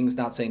signings,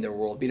 not saying they're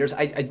world beaters.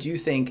 I do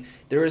think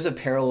there is a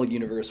parallel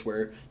universe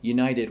where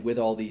United, with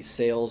all these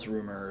sales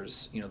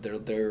rumors,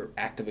 they're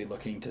actively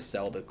looking to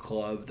sell the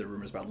club. The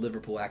rumors about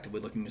Liverpool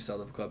actively looking to sell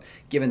the club,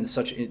 given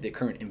the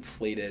current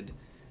inflated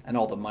and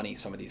all the money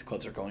some of these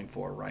clubs are going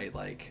for, right?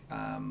 Like,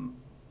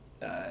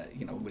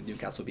 with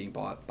Newcastle being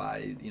bought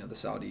by, the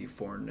Saudi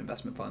Foreign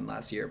Investment Fund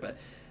last year. But,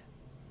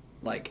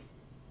 like,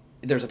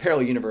 there's a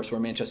parallel universe where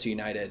Manchester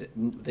United,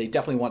 the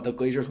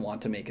Glazers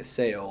want to make a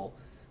sale.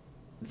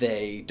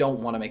 They don't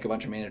want to make a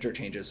bunch of manager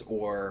changes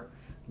or,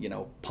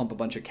 pump a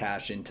bunch of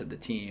cash into the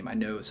team. I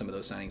know some of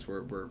those signings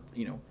were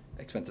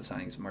expensive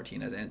signings,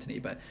 Martinez, Antony,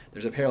 but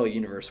there's a parallel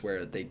universe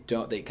where they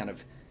kind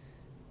of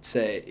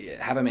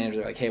have a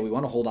manager like, hey, we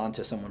want to hold on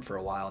to someone for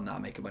a while,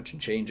 not make a bunch of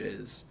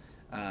changes.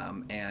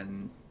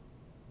 And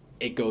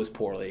it goes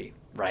poorly,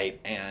 right?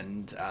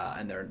 And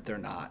they're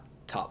not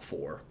top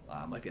four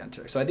like the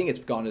Inter. So I think it's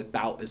gone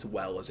about as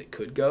well as it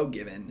could go,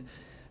 given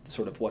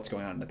sort of what's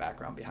going on in the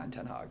background behind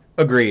Ten Hag.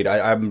 Agreed.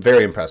 I'm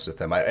very impressed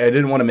with him. I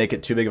didn't want to make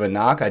it too big of a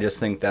knock. I just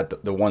think that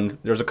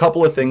there's a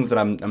couple of things that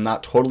I'm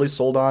not totally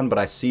sold on, but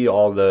I see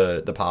all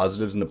the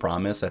positives and the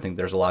promise. I think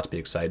there's a lot to be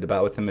excited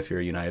about with him if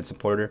you're a United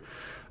supporter.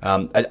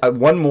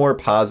 One more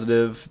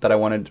positive that I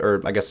wanted,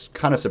 or I guess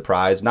kind of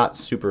surprised, not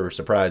super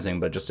surprising,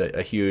 but just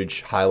a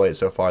huge highlight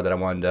so far that I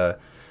wanted to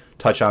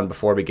touch on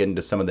before we get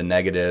into some of the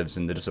negatives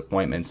and the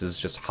disappointments is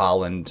just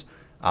Haaland.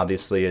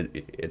 Obviously,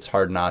 it's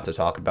hard not to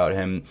talk about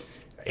him.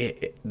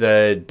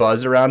 The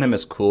buzz around him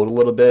has cooled a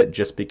little bit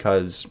just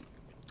because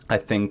I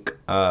think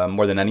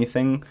more than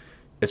anything,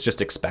 it's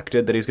just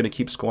expected that he's going to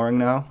keep scoring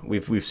now.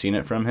 We've seen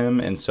it from him,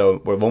 and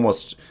so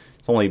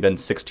it's only been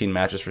 16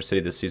 matches for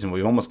City this season.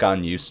 We've almost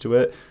gotten used to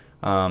it.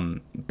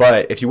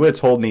 But if you would have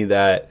told me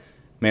that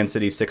Man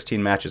City's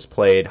 16 matches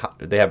played,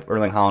 they have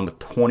Erling Haaland with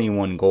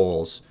 21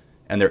 goals,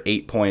 and they're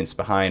 8 points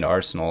behind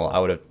Arsenal, I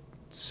would have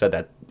said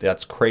that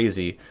that's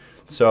crazy.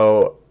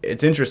 So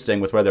it's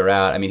interesting with where they're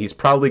at. I mean, he's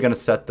probably going to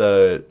set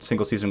the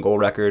single-season goal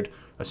record,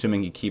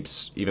 assuming he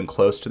keeps even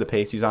close to the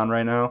pace he's on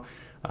right now.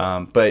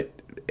 But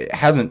it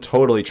hasn't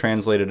totally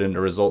translated into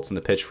results in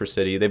the pitch for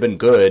City. They've been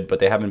good, but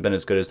they haven't been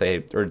as good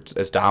or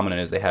as dominant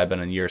as they had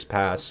been in years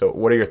past. So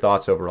what are your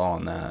thoughts overall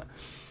on that?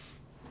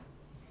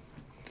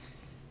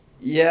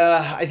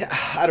 Yeah,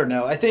 I don't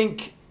know. I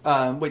think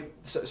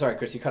sorry,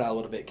 Chris, you cut out a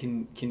little bit.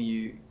 Can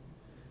you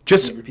Can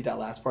Just you repeat that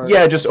last part?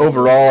 yeah, just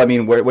overall. I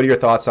mean, what are your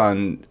thoughts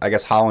on I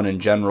guess Holland in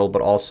general,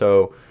 but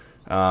also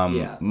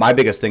Yeah. my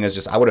biggest thing is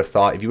just I would have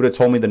thought if you would have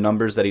told me the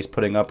numbers that he's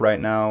putting up right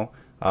now.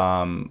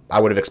 I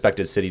would have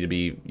expected City to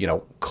be,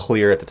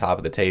 clear at the top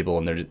of the table,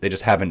 and they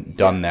just haven't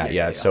done that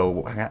yet.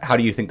 So, how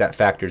do you think that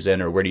factors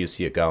in, or where do you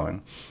see it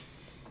going?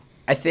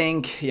 I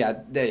think,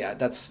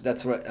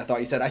 that's what I thought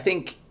you said. I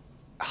think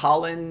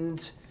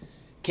Holland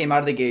came out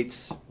of the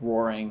gates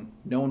roaring.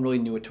 No one really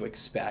knew what to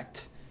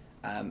expect.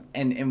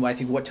 And I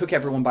think what took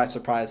everyone by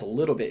surprise a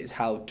little bit is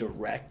how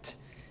direct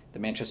the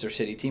Manchester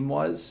City team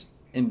was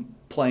in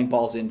playing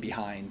balls in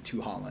behind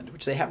to Holland,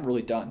 which they haven't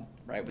really done,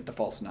 right, with the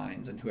false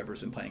nines and whoever's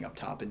been playing up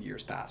top in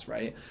years past,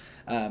 right?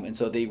 And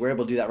so they were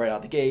able to do that right out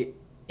of the gate,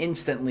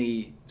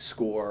 instantly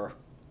score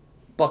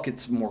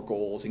buckets more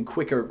goals and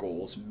quicker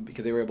goals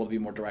because they were able to be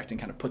more direct and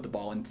kind of put the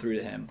ball in through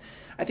to him.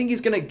 I think he's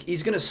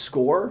gonna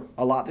score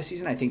a lot this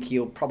season. I think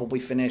he'll probably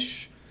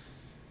finish.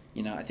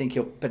 I think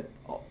he'll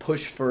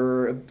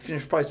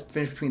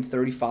finish between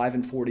 35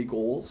 and 40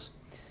 goals.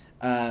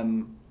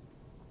 I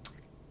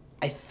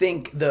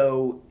think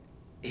though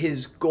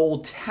his goal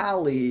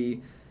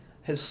tally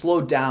has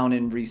slowed down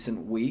in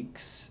recent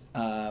weeks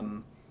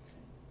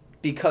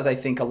because I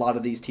think a lot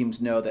of these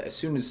teams know that as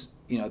soon as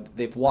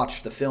they've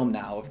watched the film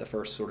now of the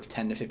first sort of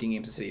 10 to 15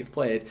 games the City have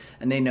played,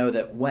 and they know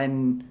that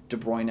when De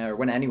Bruyne or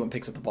when anyone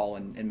picks up the ball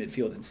in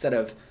midfield, instead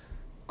of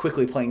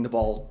quickly playing the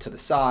ball to the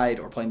side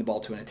or playing the ball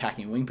to an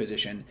attacking wing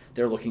position,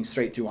 they're looking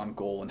straight through on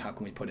goal and how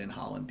can we put in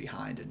Holland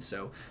behind. And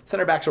so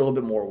center backs are a little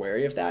bit more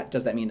wary of that.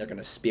 Does that mean they're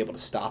going to be able to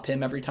stop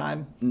him every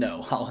time?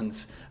 No,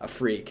 Holland's a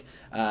freak.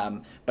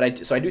 But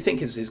I do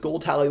think his goal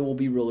tally will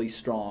be really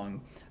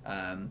strong.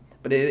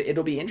 But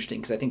it'll be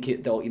interesting because I think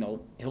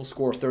he'll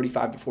score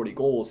 35 to 40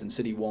 goals and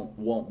City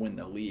won't win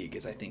the league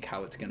is I think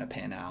how it's going to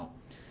pan out.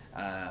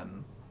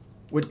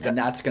 And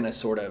that's going to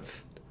sort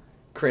of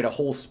create a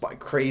whole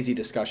crazy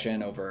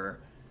discussion over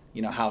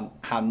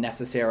how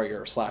necessary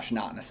or /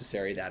 not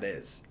necessary that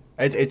is.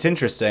 It's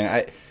interesting.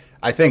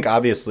 I think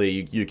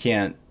obviously you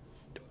can't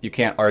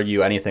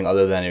argue anything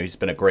other than he's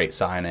been a great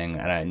signing,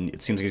 and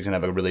it seems like he's gonna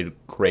have a really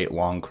great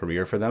long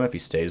career for them if he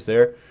stays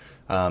there.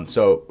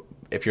 So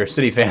if you're a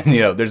City fan,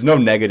 there's no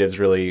negatives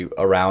really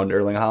around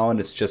Erling Haaland.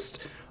 It's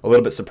just a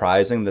little bit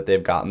surprising that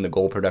they've gotten the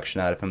goal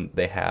production out of him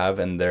they have,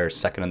 and they're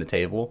second on the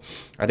table.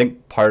 I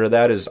think part of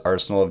that is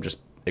Arsenal have just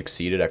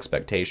exceeded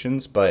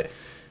expectations, but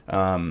so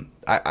kind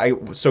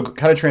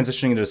of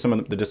transitioning into some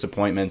of the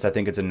disappointments, I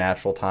think it's a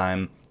natural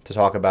time to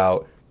talk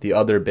about the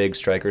other big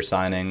striker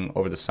signing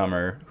over the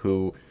summer,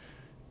 who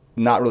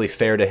not really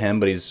fair to him,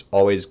 but he's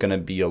always going to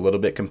be a little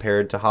bit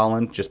compared to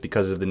Haaland just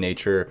because of the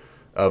nature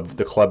of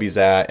the club he's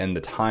at and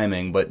the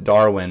timing. But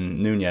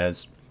Darwin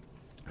Nunez,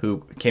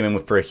 who came in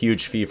for a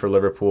huge fee for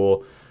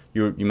Liverpool,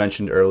 you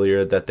mentioned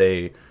earlier that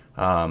they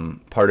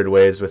parted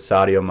ways with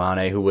Sadio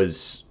Mane, who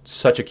was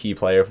such a key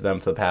player for them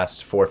for the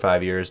past 4 or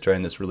 5 years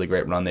during this really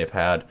great run they've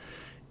had.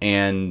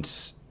 And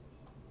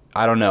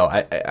I don't know.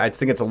 I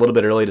think it's a little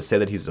bit early to say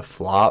that he's a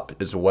flop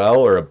as well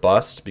or a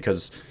bust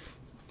because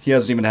he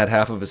hasn't even had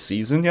half of a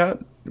season yet.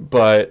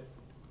 But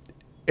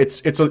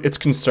it's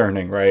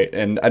concerning, right?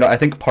 And I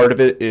think part of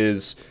it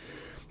is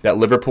that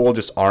Liverpool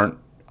just aren't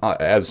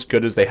as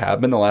good as they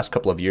have been the last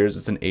couple of years.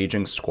 It's an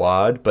aging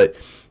squad, but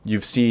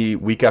you've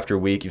seen week after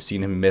week, you've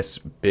seen him miss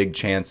big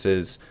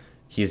chances.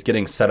 He's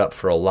getting set up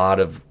for a lot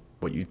of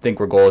what you think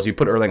were goals. You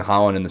put Erling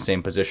Haaland in the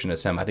same position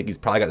as him. I think he's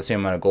probably got the same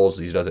amount of goals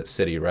as he does at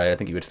City, right? I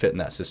think he would fit in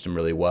that system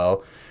really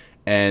well.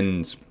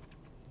 And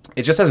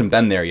it just hasn't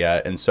been there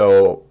yet. And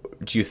so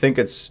do you think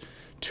it's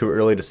too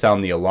early to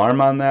sound the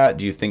alarm on that?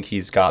 Do you think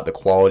he's got the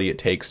quality it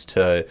takes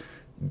to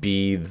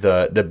be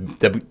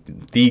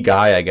the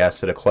guy, I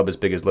guess, at a club as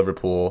big as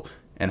Liverpool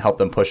and help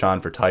them push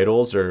on for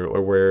titles?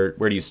 Or where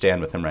do you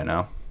stand with him right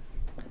now?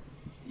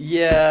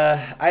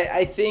 Yeah,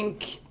 I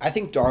think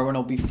Darwin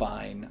will be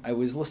fine. I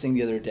was listening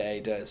the other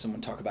day to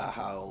someone talk about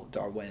how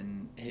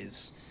Darwin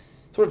is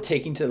sort of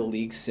taking to the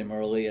league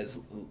similarly as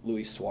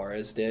Luis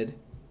Suarez did,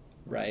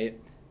 right?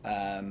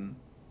 And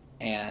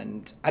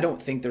I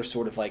don't think there's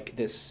sort of like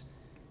this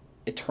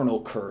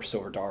eternal curse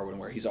over Darwin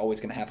where he's always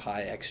going to have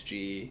high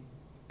XG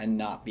and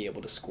not be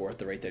able to score at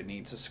the rate that he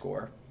needs to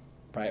score,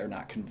 right? Or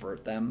not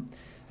convert them.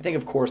 I think,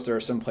 of course, there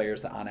are some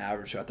players that on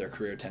average throughout their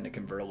career tend to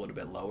convert a little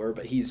bit lower,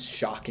 but he's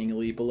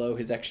shockingly below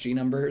his XG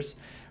numbers,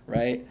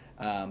 right?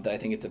 That I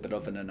think it's a bit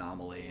of an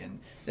anomaly. And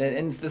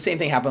it's the same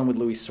thing happened with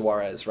Luis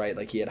Suarez, right?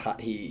 Like he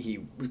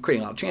was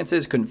creating a lot of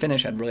chances, couldn't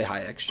finish, had really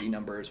high XG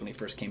numbers when he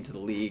first came to the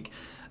league.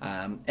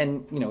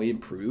 And he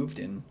improved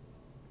and,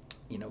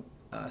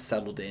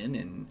 settled in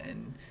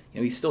and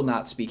he's still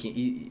not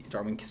speaking.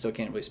 Darwin still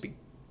can't really speak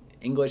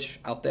English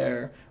out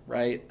there,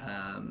 right?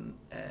 I'm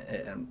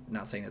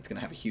not saying that's going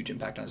to have a huge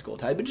impact on his goal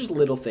tally, but just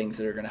little things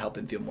that are going to help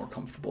him feel more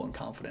comfortable and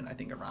confident, I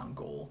think, around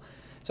goal.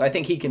 So I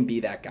think he can be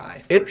that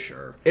guy for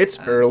sure. It's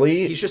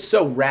early. He's just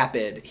so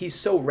rapid. He's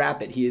so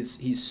rapid.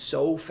 He's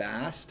so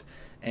fast,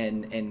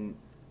 and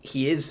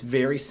he is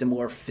very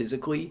similar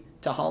physically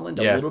to Haaland,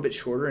 a little bit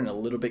shorter and a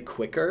little bit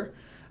quicker.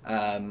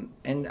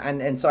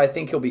 And so I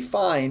think he'll be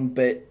fine,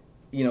 but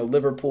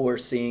Liverpool are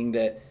seeing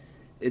that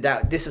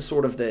this is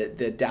sort of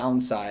the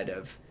downside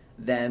of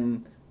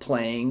them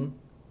playing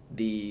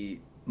the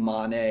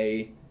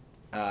Mane,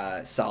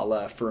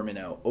 Salah,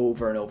 Firmino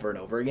over and over and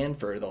over again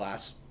for the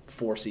last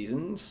 4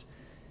 seasons.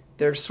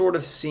 They're sort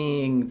of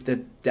seeing the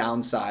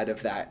downside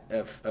of that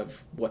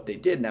of what they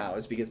did now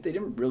is because they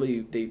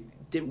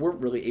weren't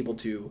really able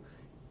to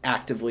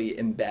actively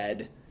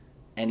embed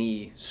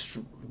any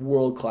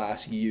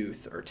world-class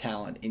youth or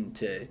talent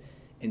into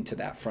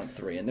that front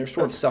three, and they're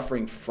sort of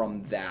suffering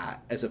from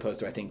that as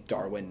opposed to, I think,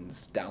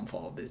 Darwin's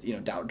downfall,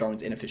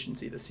 Darwin's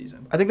inefficiency this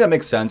season. I think that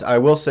makes sense. I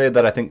will say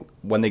that I think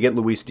when they get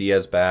Luis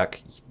Diaz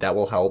back, that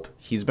will help.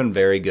 He's been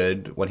very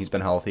good when he's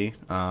been healthy.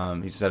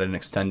 He's had an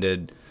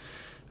extended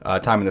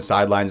time in the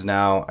sidelines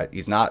now.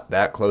 He's not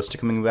that close to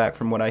coming back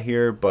from what I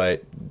hear,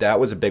 but that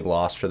was a big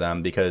loss for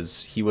them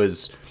because he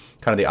was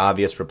kind of the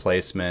obvious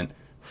replacement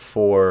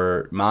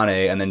for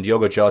Mane and then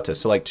Diogo Jota.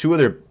 So like 2 of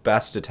their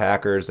best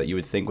attackers that you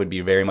would think would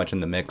be very much in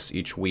the mix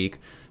each week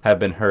have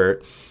been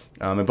hurt.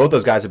 And both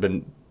those guys have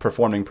been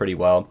performing pretty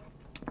well.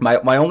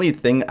 My only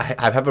thing,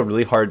 I have a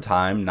really hard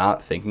time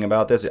not thinking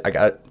about this. I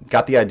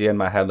got the idea in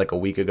my head like a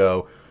week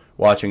ago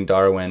watching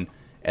Darwin,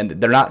 and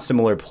they're not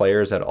similar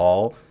players at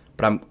all.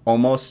 But I'm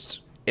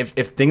almost, if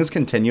things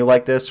continue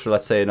like this for,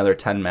 let's say, another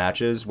 10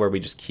 matches where we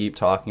just keep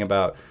talking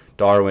about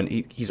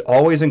Darwin, he's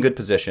always in good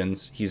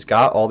positions. He's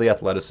got all the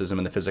athleticism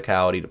and the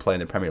physicality to play in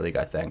the Premier League,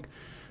 I think.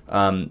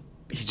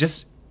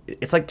 It's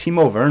like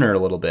Timo Werner a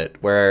little bit,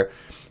 where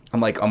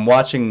I'm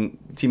watching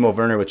Timo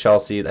Werner with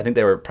Chelsea. I think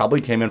they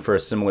probably came in for a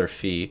similar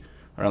fee,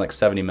 around like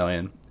 70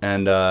 million.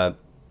 And there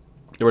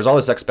was all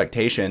this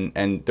expectation,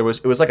 and it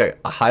was like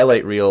a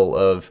highlight reel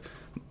of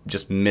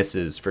just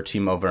misses for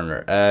Timo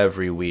Werner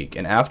every week.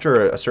 And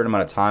after a certain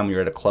amount of time, when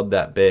you're at a club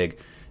that big,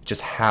 it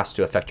just has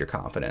to affect your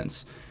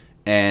confidence.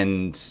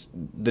 And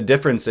the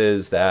difference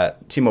is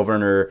that Timo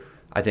Werner,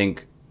 I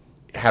think,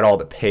 had all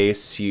the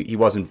pace. He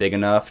wasn't big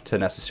enough to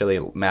necessarily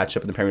match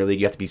up in the Premier League.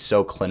 You have to be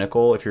so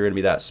clinical if you're going to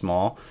be that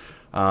small.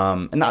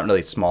 And not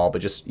really small,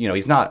 but just,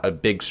 he's not a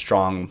big,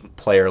 strong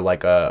player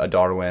like a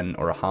Darwin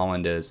or a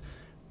Haaland is.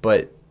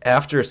 But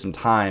after some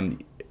time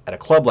at a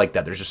club like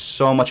that, there's just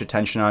so much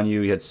attention on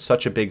you. You had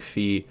such a big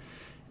fee.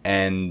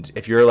 And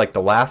if you're like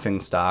the laughing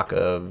stock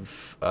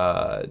of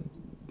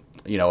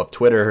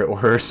Twitter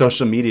or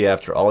social media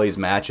after all these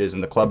matches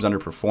and the club's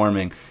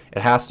underperforming,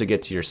 it has to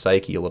get to your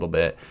psyche a little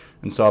bit.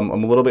 And so I'm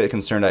a little bit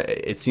concerned.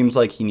 It seems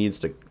like he needs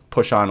to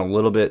push on a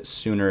little bit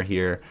sooner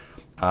here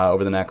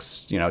over the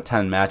next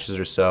 10 matches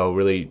or so,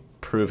 really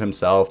prove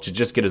himself, to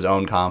just get his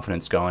own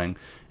confidence going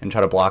and try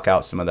to block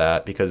out some of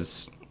that,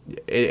 because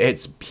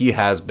he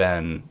has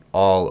been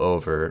all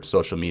over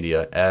social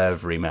media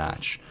every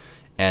match.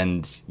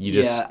 And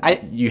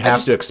you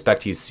have to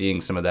expect he's seeing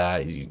some of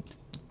that. It'd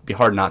be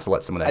hard not to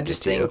let some of that get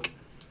to you.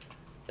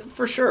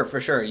 For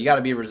sure. You got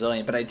to be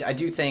resilient. But I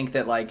do think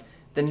that, like,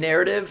 the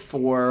narrative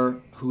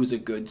for who's a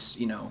good,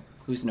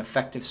 who's an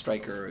effective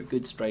striker, a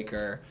good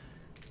striker,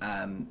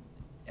 and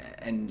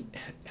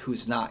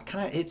who's not,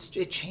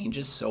 it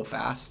changes so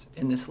fast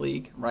in this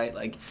league, right?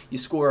 Like, you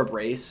score a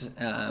brace,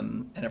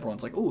 and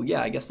everyone's like, oh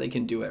yeah, I guess they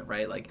can do it,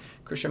 right? Like,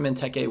 Christian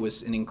Benteke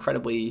was an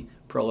incredibly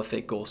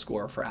prolific goal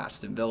scorer for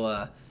Aston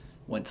Villa.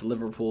 Went to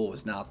Liverpool,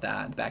 was not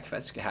that. The back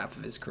half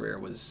of his career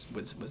was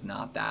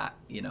not that,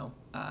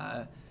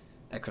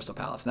 at Crystal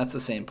Palace. And that's the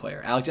same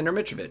player. Alexander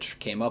Mitrovic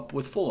came up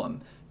with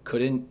Fulham.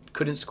 Couldn't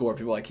score.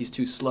 People were like, he's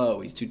too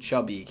slow, he's too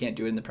chubby, he can't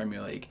do it in the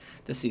Premier League.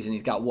 This season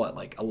he's got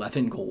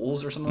 11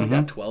 goals or something like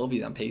that, 12.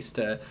 He's on pace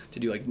to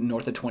do like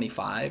north of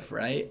 25,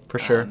 right? For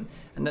sure.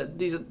 And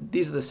these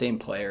are the same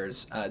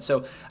players.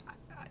 So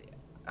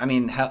I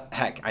mean,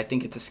 heck, I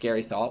think it's a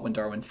scary thought when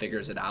Darwin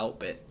figures it out,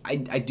 but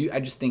I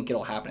just think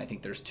it'll happen. I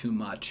think there's too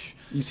much.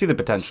 You see the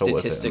potential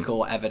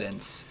statistical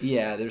evidence.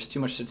 Yeah, there's too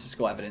much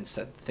statistical evidence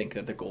to think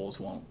that the goals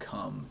won't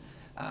come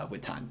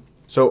with time.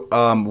 So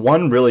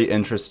one really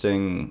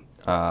interesting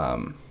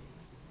talking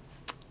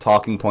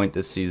point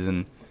this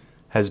season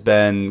has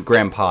been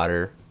Graham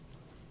Potter,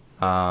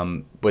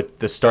 with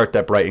the start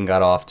that Brighton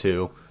got off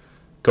to,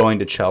 going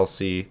to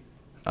Chelsea.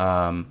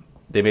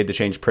 They made the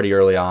change pretty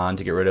early on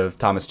to get rid of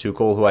Thomas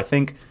Tuchel, who I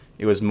think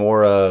it was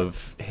more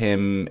of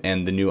him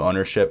and the new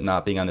ownership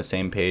not being on the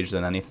same page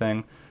than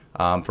anything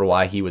for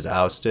why he was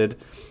ousted.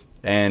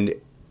 And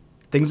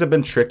things have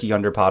been tricky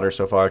under Potter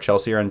so far.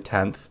 Chelsea are in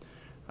 10th.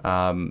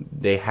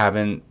 They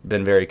haven't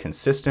been very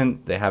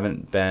consistent. They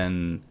haven't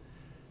been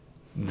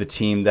the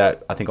team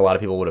that I think a lot of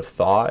people would have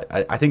thought.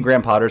 I think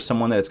Graham Potter is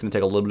someone that it's going to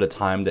take a little bit of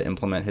time to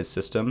implement his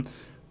system.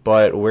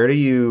 But where do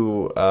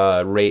you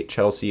rate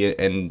Chelsea?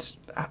 And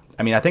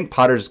I mean, I think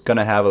Potter's going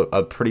to have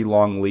a pretty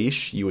long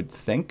leash, you would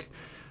think.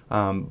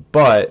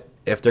 But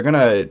if they're going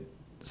to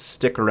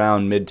stick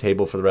around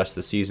mid-table for the rest of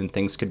the season,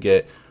 things could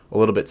get a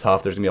little bit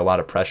tough. There's going to be a lot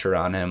of pressure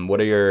on him.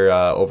 What are your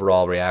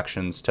overall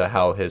reactions to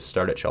how his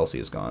start at Chelsea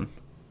has gone?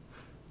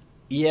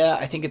 Yeah,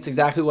 I think it's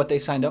exactly what they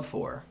signed up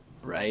for,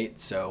 right?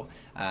 So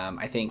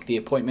I think the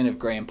appointment of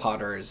Graham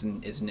Potter is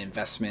an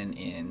investment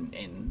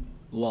in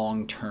a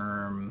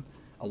long-term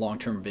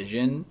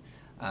vision.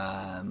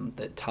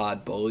 that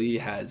Todd Bowley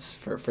has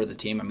for the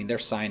team. I mean, they're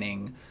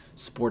signing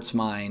sports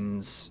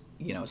minds,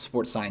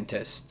 sports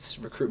scientists,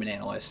 recruitment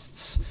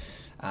analysts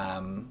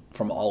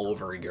from all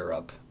over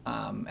Europe,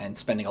 and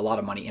spending a lot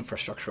of money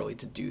infrastructurally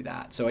to do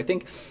that. So I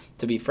think,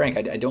 to be frank,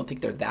 I don't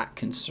think they're that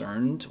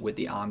concerned with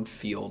the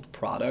on-field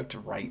product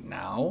right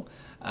now.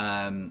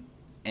 And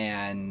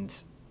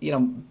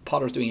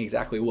Potter's doing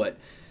exactly what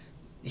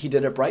he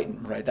did at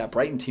Brighton, right? That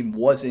Brighton team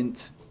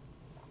wasn't,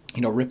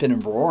 ripping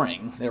and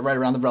roaring. They're right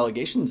around the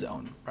relegation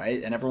zone,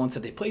 right? And everyone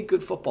said they played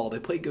good football,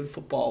 but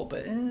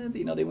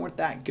they weren't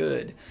that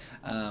good.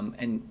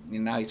 And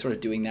now he's sort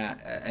of doing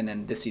that. And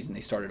then this season they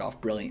started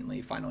off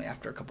brilliantly, finally,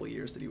 after a couple of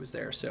years that he was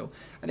there. So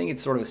I think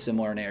it's sort of a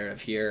similar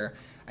narrative here.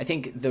 I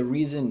think the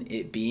reason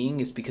it being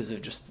is because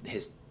of just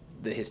his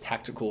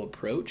tactical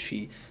approach.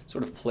 He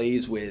sort of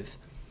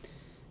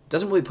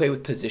doesn't really play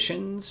with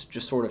positions,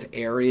 just sort of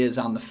areas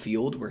on the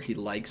field where he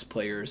likes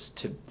players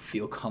to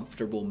feel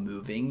comfortable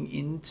moving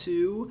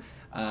into.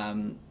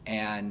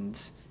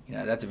 And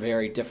that's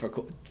very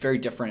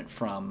different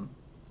from,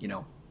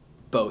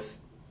 both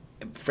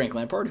Frank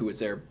Lampard, who was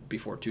there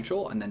before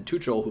Tuchel, and then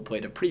Tuchel, who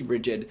played a pretty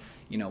rigid,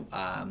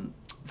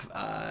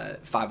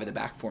 five at the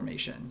back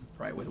formation,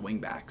 right, with wing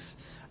backs,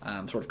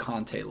 sort of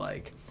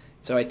Conte-like.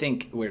 So I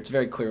think where it's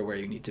very clear where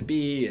you need to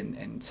be,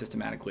 and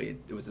systematically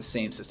it was the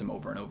same system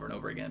over and over and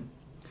over again.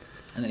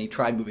 And then he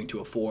tried moving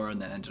to a 4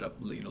 and then ended up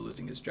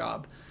losing his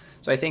job.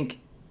 So I think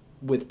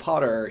with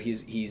Potter, he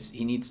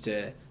needs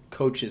to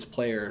coach his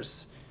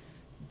players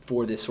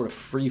for this sort of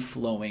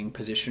free-flowing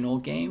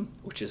positional game,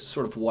 which is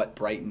sort of what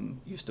Brighton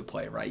used to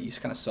play, right? You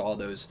kind of saw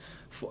those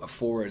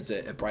forwards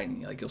at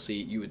Brighton. Like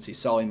you would see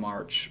Solly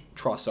March,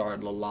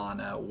 Trossard,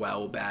 Lallana,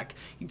 Welbeck.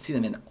 You'd see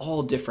them in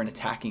all different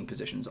attacking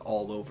positions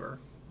all over,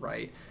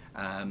 right?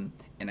 And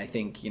I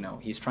think,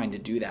 he's trying to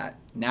do that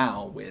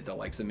now with the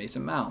likes of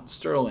Mason Mount,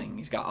 Sterling.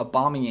 He's got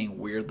Aubameyang,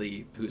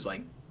 weirdly, who's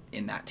like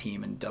in that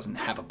team and doesn't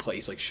have a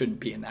place, like shouldn't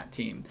be in that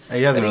team.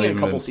 He hasn't really been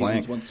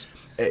playing.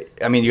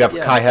 You have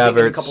Kai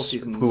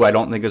Havertz, who I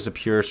don't think is a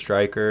pure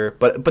striker.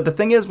 But the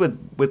thing is,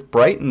 with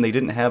Brighton, they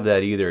didn't have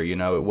that either.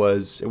 It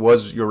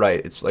was you're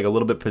right. It's like a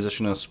little bit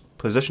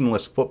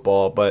positionless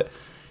football. But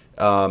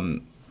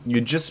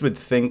you just would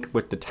think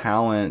with the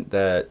talent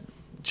that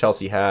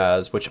Chelsea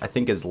has, which I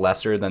think is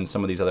lesser than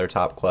some of these other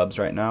top clubs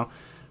right now,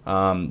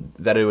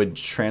 that it would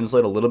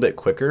translate a little bit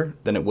quicker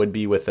than it would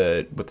be with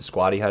the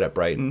squad he had at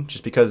Brighton.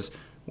 Just because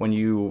when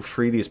you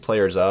free these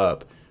players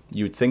up,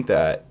 you would think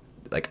that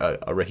like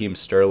a Raheem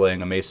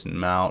Sterling, a Mason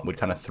Mount would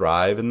kind of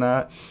thrive in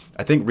that.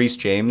 I think Reece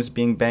James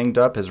being banged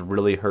up has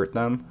really hurt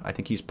them. I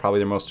think he's probably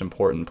their most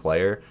important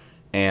player.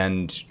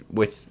 And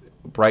with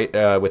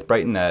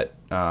Brighton at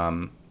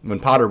when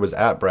Potter was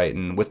at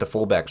Brighton, with the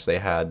fullbacks they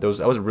had, that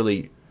was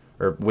really,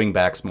 or wing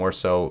backs more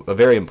so, a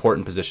very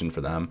important position for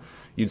them.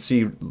 You'd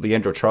see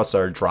Leandro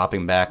Trossard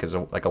dropping back as a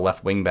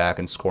left wing back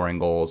and scoring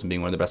goals and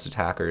being one of the best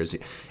attackers.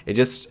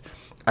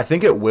 I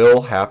think it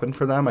will happen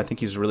for them. I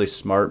think he's a really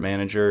smart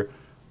manager.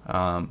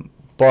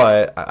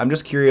 But I'm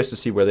just curious to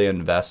see where they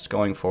invest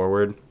going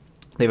forward.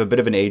 They have a bit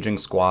of an aging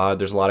squad.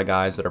 There's a lot of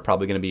guys that are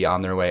probably going to be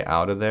on their way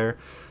out of there.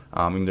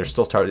 They're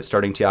still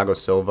starting Thiago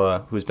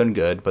Silva, who's been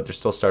good, but they're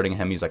still starting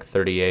him. He's like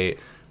 38.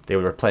 They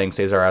were playing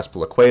Cesar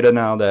Azpilicueta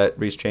now that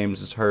Reece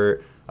James is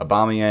hurt.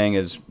 Aubameyang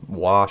is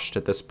washed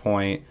at this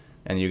point.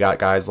 And you got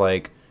guys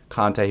like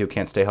Conte who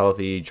can't stay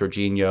healthy,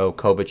 Jorginho,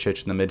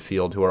 Kovacic in the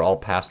midfield who are all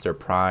past their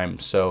prime.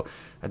 So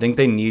I think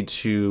they need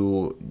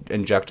to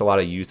inject a lot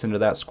of youth into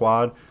that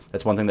squad.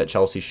 That's one thing that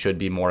Chelsea should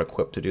be more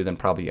equipped to do than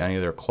probably any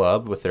other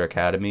club with their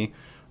academy.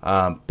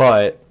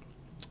 But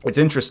it's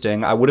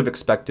interesting. I would have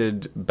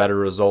expected better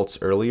results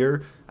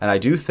earlier. And I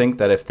do think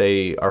that if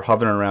they are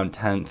hovering around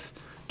 10th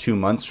 2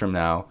 months from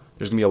now,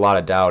 there's going to be a lot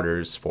of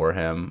doubters for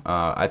him.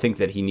 I think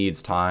that he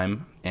needs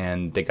time,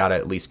 and they got to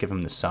at least give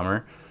him the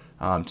summer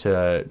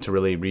to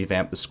really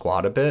revamp the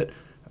squad a bit.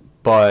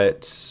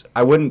 But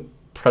I wouldn't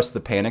press the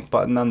panic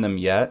button on them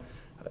yet.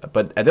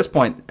 But at this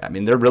point, I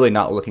mean, they're really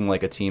not looking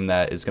like a team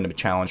that is going to be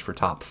challenged for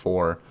top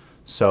 4.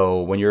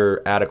 So when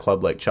you're at a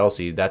club like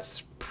Chelsea,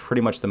 that's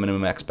pretty much the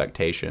minimum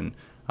expectation.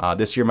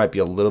 This year might be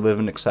a little bit of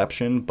an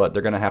exception, but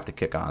they're going to have to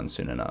kick on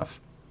soon enough.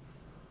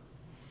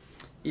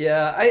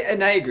 Yeah,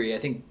 I agree. I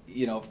think,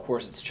 of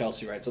course it's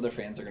Chelsea, right? So their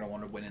fans are going to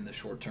want to win in the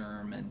short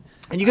term. And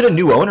you get a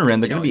new owner in,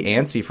 they're going to be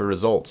antsy for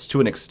results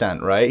to an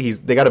extent, right?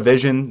 They got a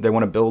vision. They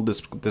want to build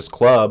this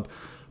club,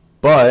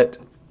 but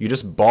you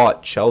just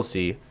bought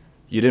Chelsea.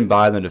 You didn't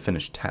buy them to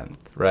finish 10th,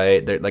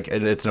 right?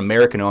 It's an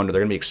American owner.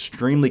 They're going to be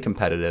extremely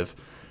competitive,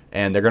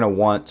 and they're going to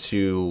want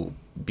to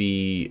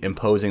be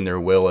imposing their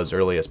will as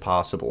early as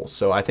possible.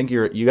 So I think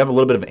you have a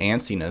little bit of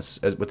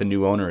antsiness with the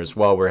new owner as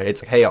well, where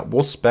it's like, hey,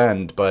 we'll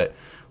spend, but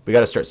we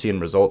got to start seeing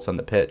results on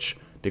the pitch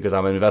because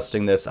I'm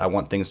investing this. I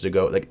want things to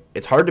go. Like,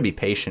 it's hard to be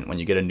patient when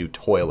you get a new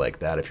toy like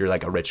that. If you're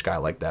like a rich guy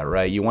like that,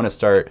 right? You want to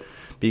start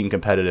being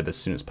competitive as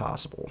soon as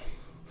possible.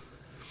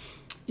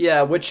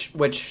 Yeah, which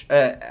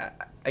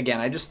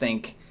again, I just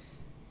think,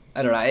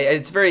 I don't know.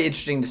 It's very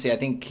interesting to see. I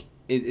think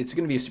it's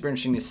going to be super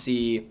interesting to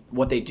see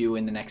what they do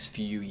in the next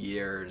few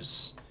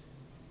years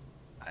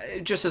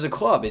just as a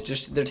club, it's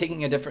just they're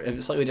taking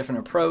a slightly different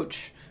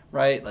approach,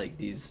 right? Like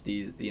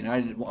the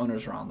United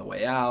owners are on the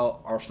way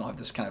out. Arsenal have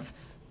this kind of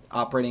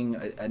operating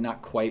at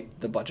not quite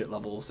the budget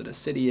levels that a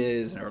City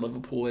is or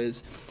Liverpool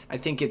is. I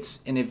think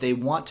and if they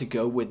want to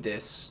go with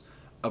this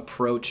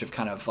approach of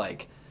kind of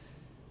like,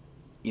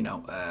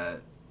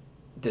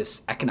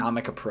 this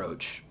economic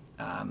approach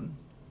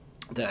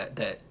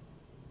that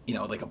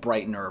like a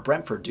Brighton or a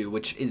Brentford do,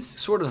 which is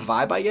sort of the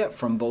vibe I get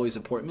from Bowley's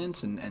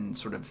appointments and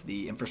sort of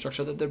the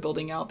infrastructure that they're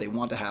building out. They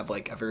want to have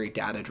like a very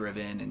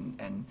data-driven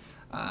and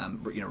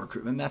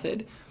recruitment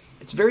method.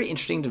 It's very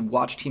interesting to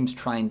watch teams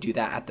try and do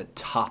that at the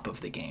top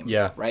of the game.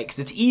 Yeah. Right? Because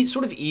it's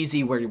sort of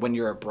easy when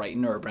you're a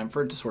Brighton or a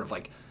Brentford to sort of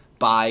like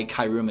buy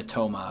Kairu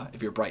Matoma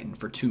if you're Brighton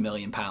for £2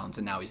 million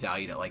and now he's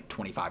valued at like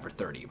 25 or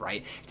 30,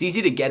 right? It's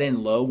easy to get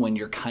in low when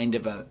you're kind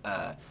of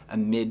a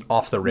mid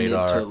off the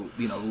radar.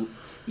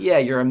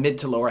 You're a mid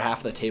to lower half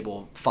of the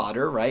table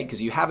fodder, right? Because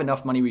you have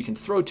enough money where you can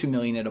throw $2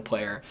 million at a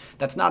player.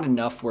 That's not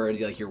enough where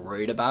like you're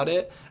worried about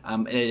it.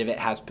 And if it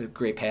has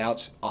great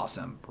payouts,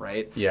 awesome,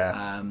 right?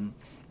 Yeah.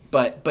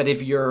 But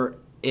if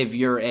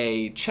you're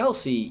a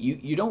Chelsea,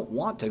 you don't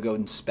want to go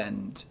and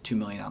spend $2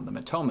 million on the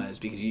Matomas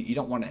because you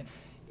don't want to.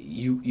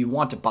 You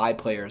want to buy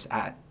players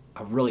at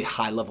a really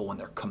high level when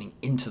they're coming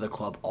into the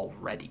club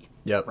already.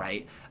 Yep.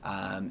 Right.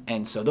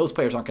 And so those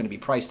players aren't going to be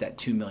priced at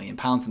 £2 million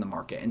in the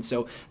market. And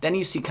so then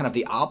you see kind of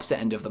the opposite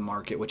end of the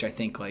market, which I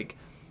think like,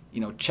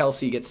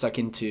 Chelsea gets stuck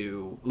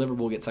into,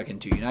 Liverpool gets stuck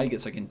into, United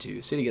gets stuck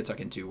into, City gets stuck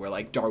into, where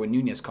like Darwin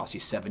Nunez costs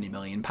you £70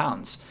 million,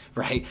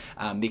 right?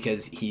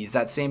 Because he's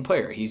that same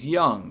player. He's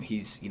young.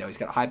 He's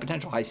got high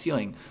potential, high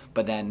ceiling.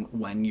 But then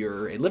when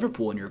you're a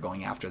Liverpool and you're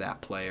going after that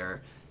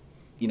player,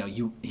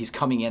 he's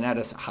coming in at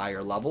a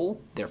higher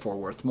level, therefore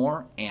worth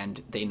more,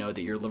 and they know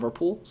that you're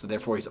Liverpool, so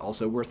therefore he's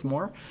also worth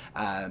more.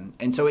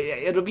 And so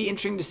it'll be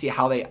interesting to see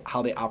how they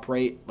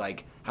operate,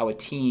 like how a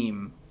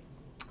team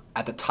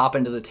at the top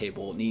end of the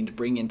table needing to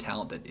bring in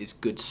talent that is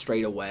good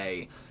straight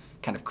away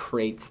kind of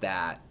creates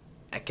that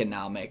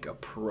economic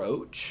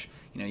approach.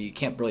 You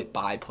can't really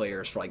buy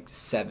players for like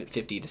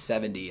 50 to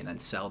 70 and then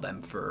sell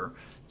them for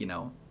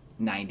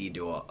 90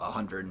 to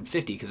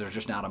 150 because there's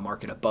just not a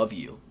market above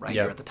you, right?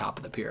 Yep. You're at the top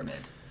of the pyramid.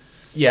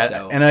 Yeah,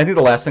 So, and I think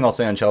the last thing I'll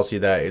say on Chelsea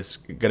that is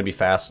going to be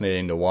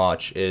fascinating to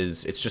watch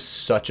is it's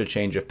just such a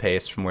change of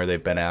pace from where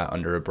they've been at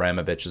under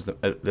Abramovich as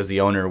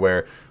the owner,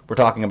 where we're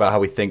talking about how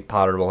we think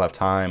Potter will have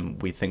time.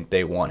 We think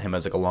they want him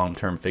as like a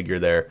long-term figure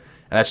there,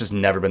 and that's just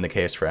never been the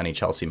case for any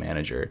Chelsea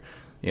manager.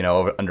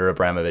 Under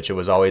Abramovich, it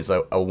was always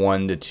a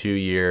 1 to 2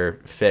 year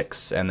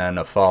fix and then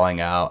a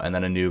falling out and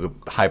then a new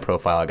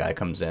high-profile guy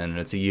comes in and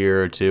it's a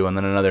year or two and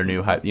then another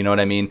new high. You know what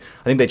I mean?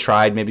 I think they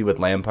tried maybe with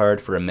Lampard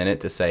for a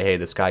minute to say, hey,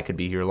 this guy could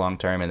be here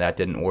long-term, and that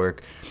didn't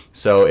work.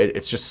 So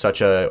it's just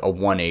such a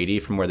 180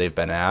 from where they've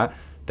been at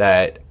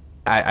that,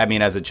 I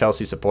mean, as a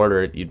Chelsea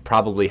supporter, you'd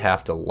probably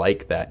have to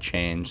like that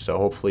change. So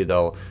hopefully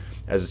they'll,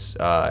 as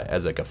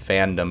like a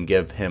fandom,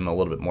 give him a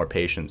little bit more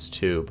patience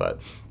too. But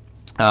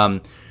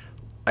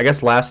I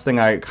guess last thing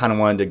I kind of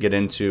wanted to get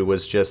into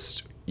was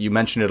just, you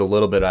mentioned it a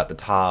little bit at the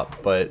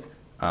top, but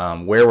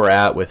where we're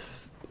at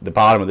with the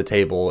bottom of the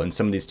table and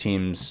some of these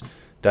teams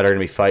that are going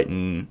to be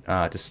fighting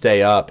to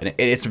stay up. And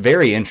it's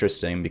very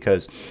interesting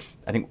because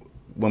I think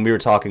when we were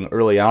talking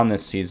early on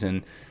this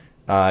season,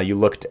 you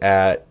looked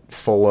at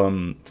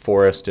Fulham,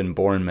 Forest, and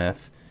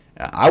Bournemouth.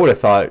 I would have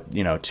thought,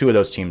 two of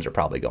those teams are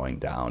probably going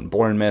down.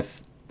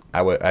 Bournemouth,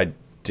 I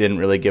didn't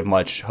really give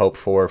much hope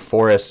for.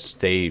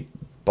 Forest, they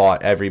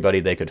bought everybody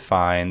they could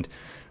find.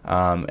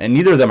 And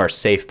neither of them are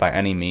safe by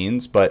any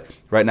means. But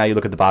right now you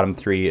look at the bottom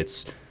three,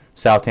 it's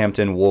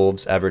Southampton,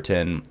 Wolves,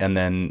 Everton, and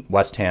then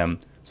West Ham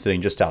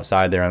sitting just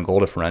outside there on goal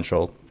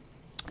differential.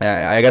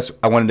 I guess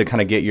I wanted to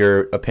kind of get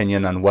your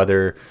opinion on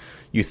whether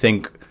you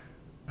think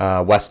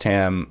West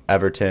Ham,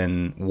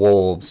 Everton,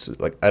 Wolves,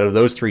 like out of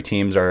those three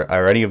teams,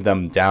 are any of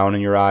them down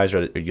in your eyes,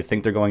 or do you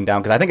think they're going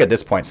down? Because I think at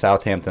this point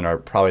Southampton are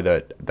probably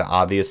the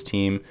obvious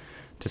team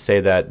to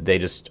say that they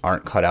just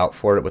aren't cut out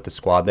for it with the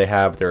squad they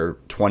have. They're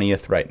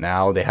 20th right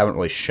now. They haven't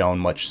really shown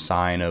much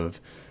sign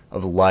of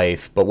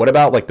life. But what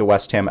about like the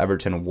West Ham,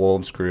 Everton,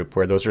 Wolves group,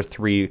 where those are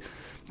three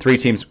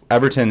teams?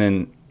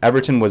 Everton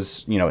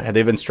was, had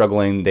they been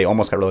struggling, they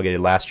almost got relegated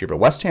last year. But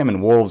West Ham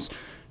and Wolves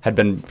had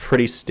been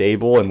pretty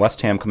stable, and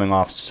West Ham coming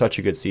off such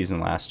a good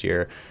season last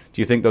year.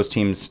 Do you think those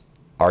teams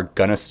are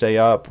going to stay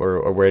up,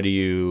 or where do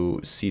you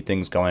see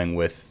things going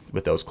with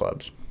those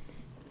clubs?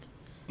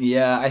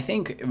 Yeah, I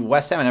think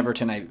West Ham and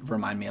Everton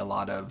remind me a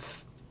lot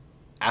of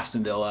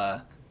Aston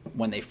Villa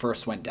when they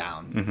first went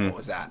down. Mm-hmm. What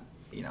was that?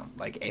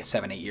 Like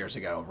 7-8 years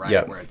ago, right?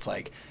 Yep. Where it's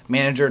like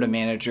manager to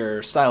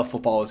manager, style of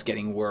football was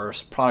getting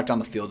worse, product on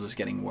the field was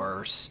getting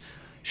worse.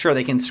 Sure,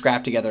 they can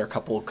scrap together a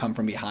couple come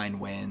from behind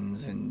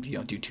wins and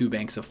do 2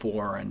 banks of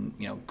 4 and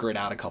grit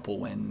out a couple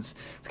wins.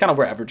 It's kind of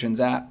where Everton's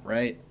at,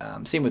 right?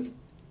 Same with,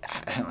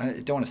 I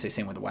don't want to say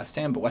same with West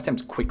Ham, but West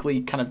Ham's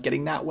quickly kind of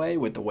getting that way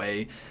with the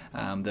way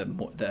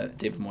the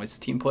David Moyes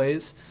team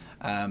plays.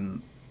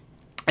 And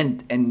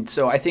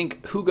so I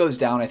think who goes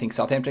down? I think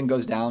Southampton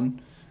goes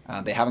down.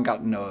 They haven't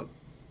gotten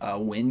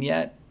win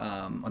yet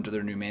under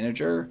their new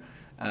manager,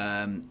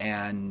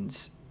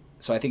 and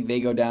so I think they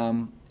go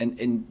down,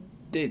 and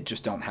they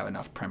just don't have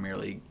enough Premier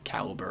League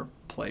caliber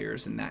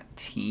players in that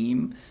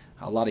team.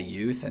 A lot of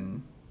youth,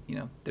 and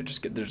they're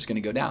just going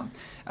to go down.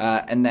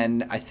 And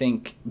then I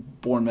think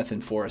Bournemouth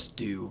and Forest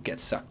do get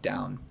sucked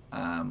down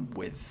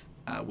with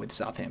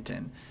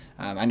Southampton.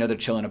 I know they're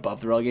chilling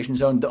above the relegation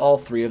zone. All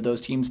three of those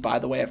teams, by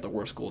the way, have the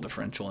worst goal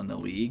differential in the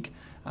league.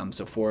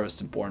 So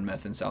Forest and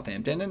Bournemouth and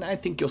Southampton. And I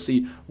think you'll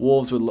see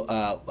Wolves with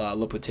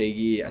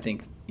Lopetegui. I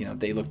think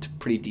they looked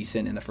pretty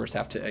decent in the first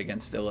half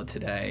against Villa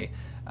today.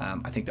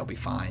 I think they'll be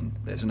fine.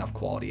 There's enough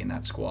quality in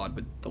that squad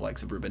with the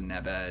likes of Ruben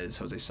Neves,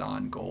 Jose Sa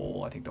in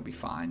goal. I think they'll be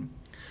fine.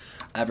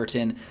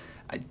 Everton,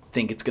 I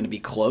think it's going to be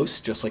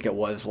close, just like it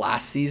was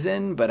last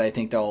season. But I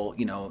think they'll,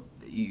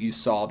 you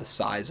saw the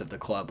size of the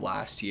club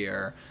last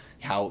year,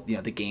 how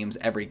the games,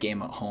 every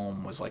game at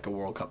home was like a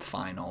World Cup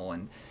final,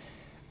 and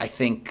I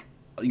think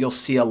you'll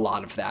see a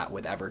lot of that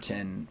with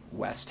Everton,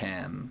 West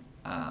Ham,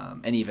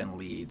 and even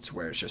Leeds,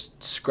 where it's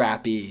just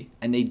scrappy,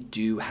 and they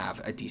do have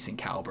a decent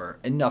caliber,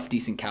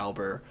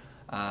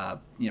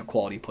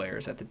 quality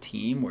players at the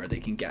team where they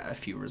can get a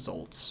few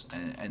results.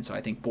 And so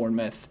I think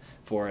Bournemouth,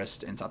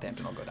 Forest, and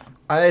Southampton will go down.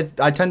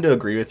 I tend to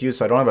agree with you,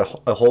 so I don't have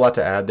a whole lot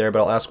to add there, but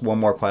I'll ask one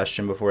more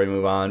question before we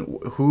move on.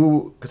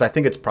 Because I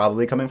think it's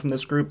probably coming from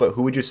this group, but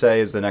who would you say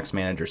is the next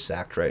manager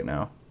sacked right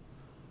now?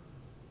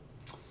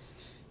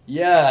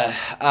 Yeah,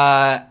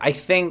 I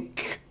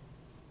think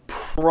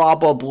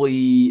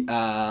probably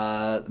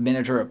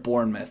manager at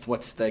Bournemouth.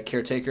 What's the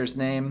caretaker's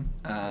name?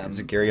 Is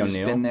it Gary O'Neill?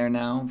 Who's been there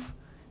now?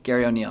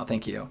 Gary O'Neill,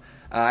 thank you.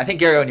 I think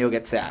Gary O'Neill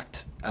gets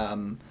sacked,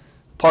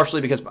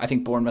 partially because I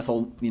think Bournemouth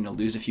will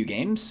lose a few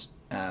games,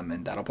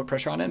 and that'll put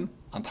pressure on him.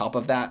 On top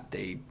of that,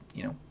 they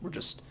were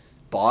just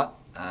bought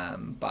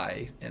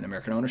by an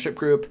American ownership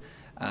group,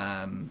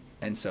 and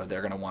so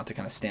they're going to want to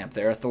kind of stamp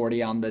their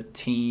authority on the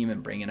team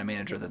and bring in a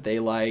manager that they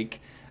like,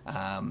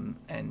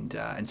 and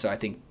so I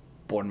think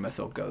Bournemouth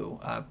will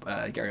go.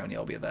 Gary O'Neill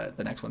will be the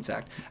next one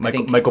sacked.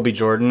 Michael B.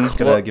 Jordan's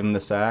going to give him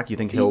the sack. You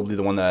think he'll be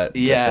the one that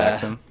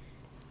sacks him?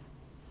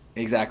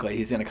 Exactly,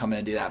 he's going to come in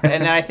and do that.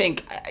 And I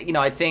think,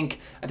 I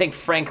think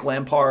Frank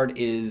Lampard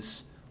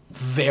is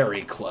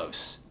very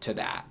close to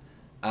that.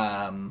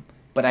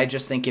 But I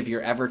just think if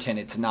you're Everton,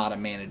 it's not a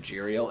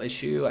managerial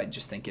issue. I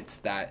just think it's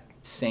that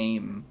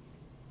same,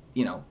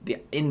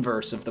 the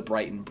inverse of the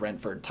Brighton,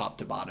 Brentford, top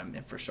to bottom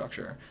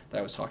infrastructure that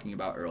I was talking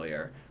about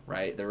earlier.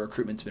 Right, the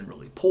recruitment's been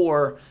really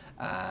poor,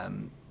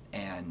 and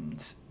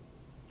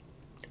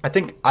I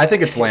think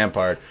it's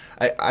Lampard.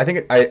 I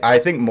think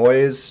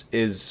Moyes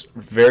is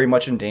very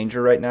much in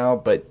danger right now,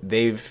 but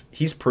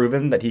he's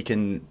proven that he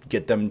can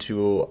get them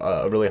to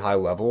a really high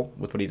level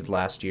with what he did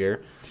last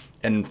year,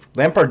 and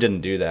Lampard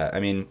didn't do that. I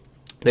mean,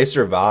 they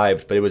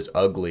survived, but it was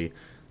ugly.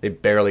 They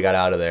barely got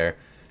out of there,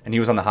 and he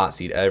was on the hot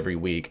seat every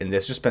week. And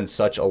it's just been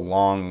such a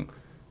long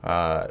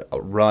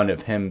run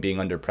of him being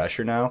under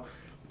pressure now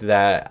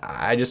that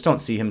I just don't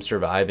see him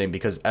surviving,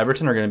 because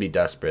Everton are going to be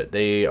desperate.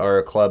 They are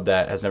a club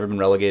that has never been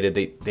relegated.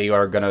 They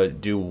are going to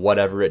do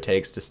whatever it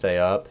takes to stay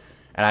up.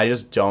 And I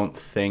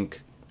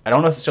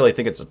don't necessarily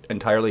think it's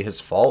entirely his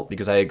fault,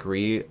 because I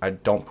agree, I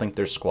don't think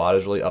their squad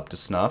is really up to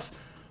snuff.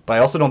 But I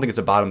also don't think it's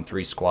a bottom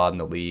three squad in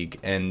the league.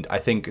 And I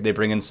think they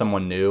bring in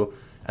someone new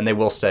and they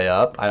will stay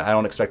up. I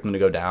don't expect them to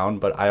go down,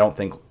 but I don't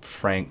think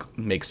Frank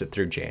makes it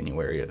through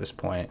January at this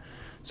point.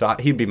 So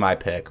he'd be my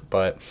pick.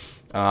 But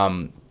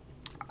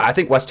I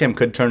think West Ham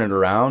could turn it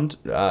around.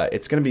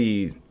 It's going to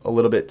be a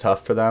little bit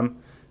tough for them.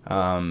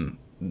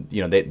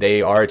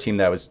 They are a team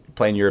that was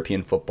playing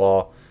European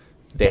football.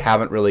 They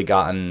haven't really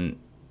gotten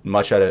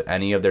much out of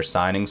any of their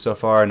signings so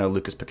far. I know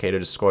Lucas Paqueta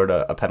just scored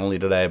a penalty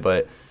today,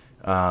 but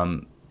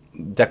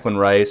Declan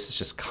Rice is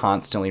just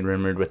constantly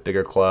rumored with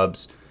bigger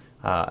clubs.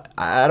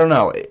 I don't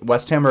know.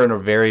 West Ham are in a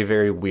very,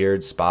 very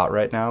weird spot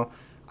right now.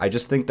 I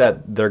just think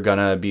that they're going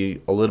to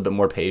be a little bit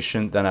more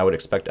patient than I would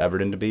expect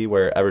Everton to be,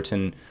 where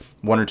Everton,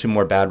 one or two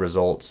more bad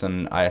results,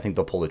 and I think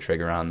they'll pull the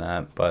trigger on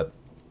that. But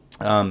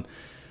I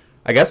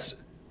guess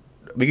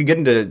we could get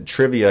into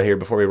trivia here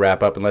before we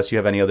wrap up, unless you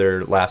have any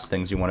other last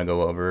things you want to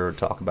go over or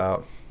talk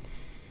about.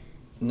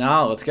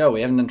 No, let's go.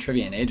 We haven't done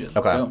trivia in ages.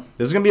 Let's go.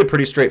 This is going to be a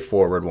pretty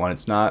straightforward one.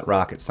 It's not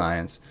rocket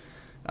science.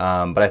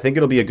 But I think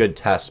it'll be a good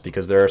test,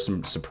 because there are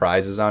some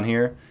surprises on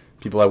here,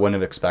 people I wouldn't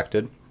have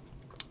expected.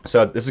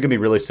 So this is going to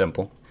be really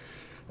simple.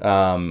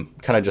 Kind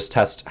of just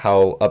test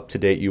how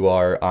up-to-date you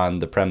are on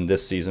the Prem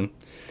this season.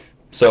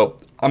 So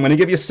I'm going to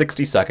give you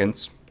 60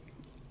 seconds.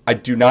 I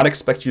do not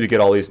expect you to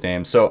get all these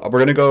names. So we're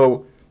going to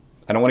go,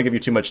 I don't want to give you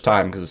too much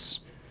time, because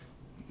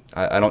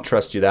I don't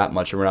trust you that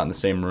much and we're not in the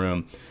same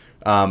room.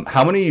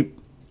 How many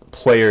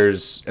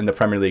players in the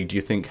Premier League do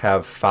you think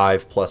have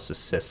 5+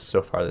 assists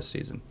so far this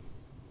season?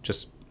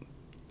 Just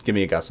give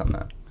me a guess on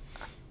that.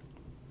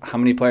 How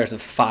many players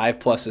have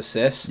 5+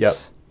 assists? Yep.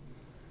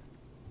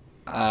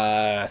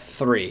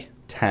 3.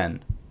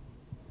 10.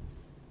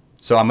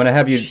 So I'm going to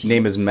have you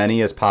name as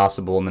many as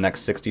possible in the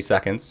next 60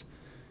 seconds.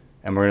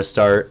 And we're going to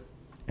start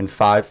in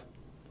 5,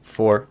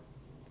 4,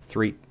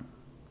 3,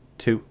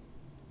 2,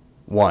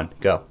 1.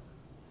 Go.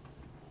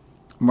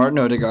 Martin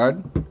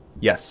Odegaard.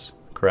 Yes.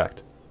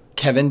 Correct.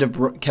 Kevin De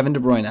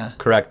Bruyne.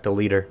 Correct. The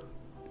leader.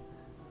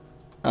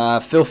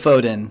 Phil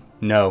Foden.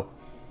 No.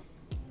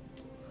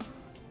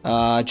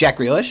 Jack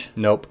Grealish.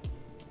 Nope.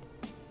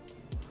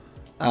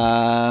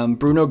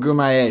 Bruno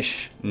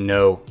Guimaraes.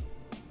 No.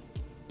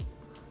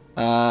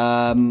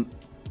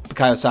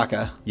 Bukayo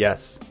Saka.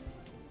 Yes.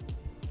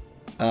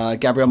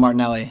 Gabriel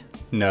Martinelli.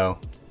 No.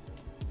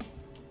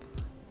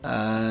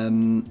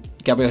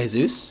 Gabriel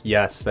Jesus.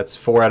 Yes. That's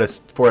 4 out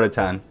of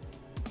 10.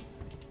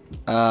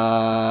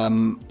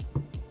 Bruno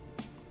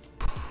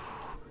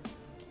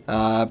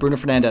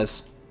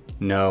Fernandes.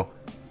 No.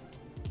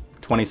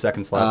 20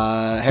 seconds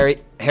left.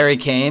 Harry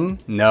Kane.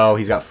 No,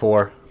 he's got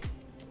 4.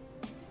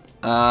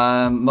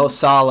 Mo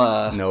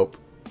Salah. Nope.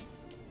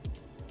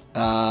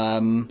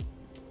 Um,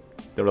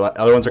 The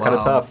other ones are kind of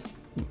Wow. tough.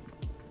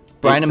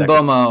 Brian 8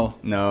 seconds. Mbomo.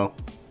 No.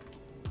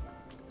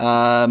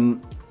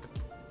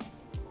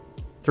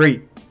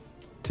 3,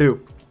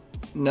 2.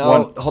 No,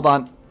 One. hold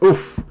on.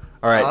 Oof.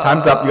 All right,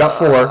 time's up. You got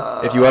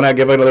 4. If you want to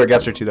give another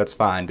guess or two, that's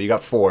fine. But you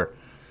got 4.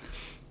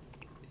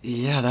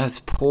 Yeah, that's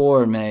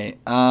poor, mate.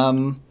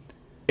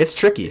 It's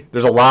tricky.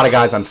 There's a lot of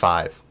guys on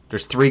 5.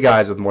 There's 3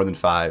 guys with more than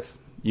 5.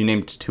 You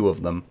named 2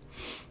 of them.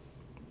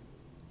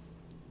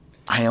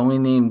 I only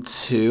named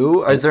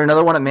 2. Is there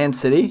another one at Man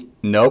City?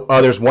 Nope.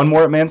 Oh, there's one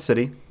more at Man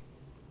City,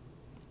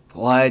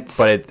 What?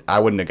 but I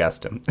wouldn't have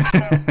guessed him.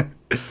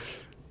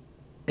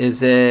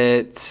 Is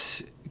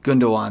it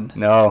Gundogan?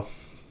 No.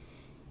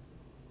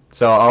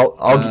 So I'll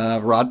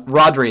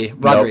Rodri.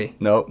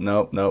 Nope.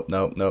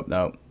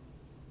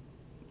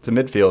 It's a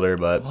midfielder,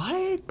 but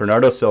What?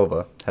 Bernardo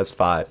Silva has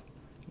 5.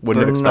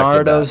 Wouldn't have expected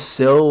Bernardo that.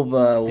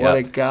 Silva. What Yeah.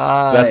 a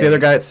guy. So that's the other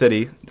guy at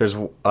City. There's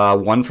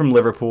one from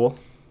Liverpool.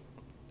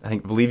 I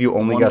believe you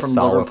only One got from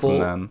Salah Liverpool. from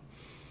them.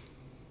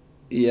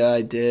 Yeah,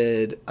 I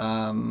did.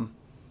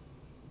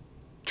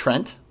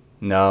 Trent?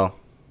 No.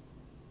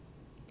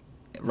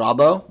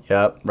 Robbo?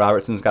 Yep.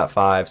 Robertson's got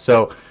 5.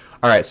 So,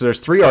 all right. So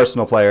there's 3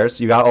 Arsenal players.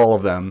 You got all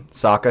of them.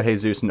 Saka,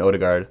 Jesus, and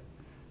Odegaard.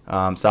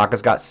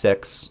 Saka's got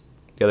 6.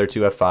 The other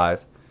 2 have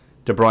 5.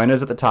 De Bruyne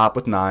is at the top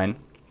with 9.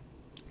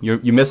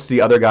 You missed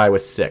the other guy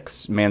with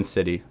 6. Man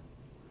City.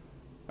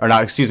 Or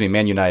not, excuse me,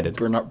 Man United.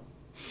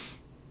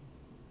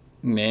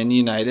 Man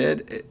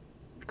United?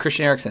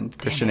 Christian Eriksen. Damn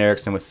Christian it.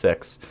 Eriksen with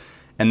 6.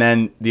 And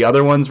then the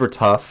other ones were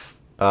tough.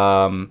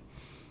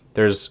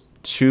 There's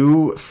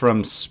 2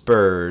 from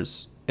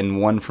Spurs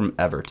and 1 from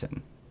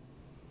Everton.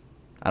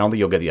 I don't think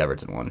you'll get the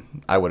Everton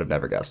one. I would have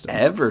never guessed it.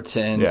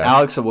 Everton. Yeah.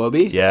 Alex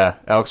Iwobi? Yeah,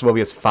 Alex Iwobi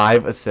has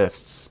 5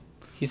 assists.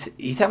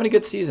 He's having a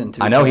good season,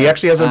 too. I know, he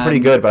actually has been pretty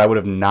good, but I would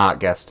have not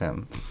guessed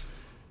him.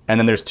 And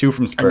then there's 2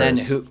 from Spurs. And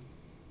then who?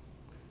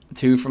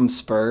 2 from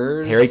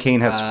Spurs? Harry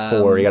Kane has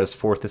 4. He got his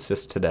 4th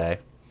assist today.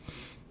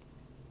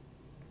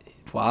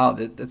 Wow,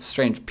 that's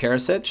strange.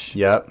 Perisic?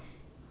 Yep.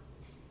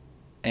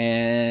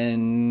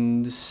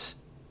 And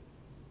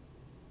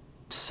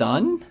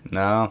Son?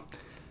 No.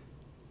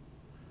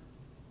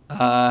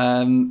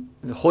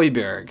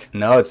 Højbjerg.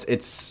 No,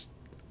 it's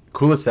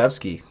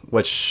Kulusevski,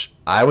 which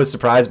I was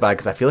surprised by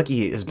because I feel like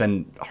he has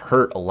been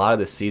hurt a lot of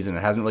this season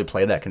and hasn't really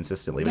played that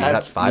consistently. But he's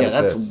got 5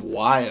 assists. That's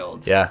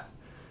wild. Yeah.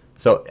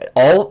 So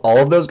all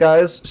of those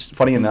guys,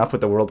 funny enough,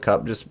 with the World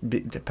Cup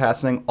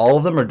passing, all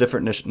of them are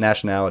different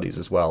nationalities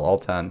as well, all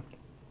 10,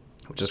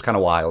 which is kind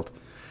of wild.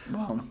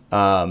 Wow.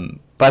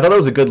 But I thought that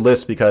was a good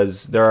list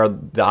because there are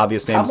the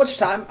obvious names.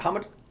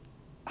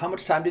 How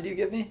much time did you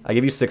give me? I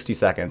give you 60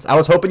 seconds. I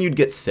was hoping you'd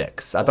get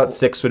 6. I thought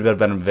 6 would have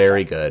been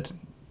very good.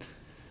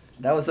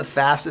 That was the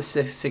fastest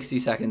 60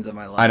 seconds of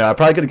my life. I know. I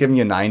probably could have given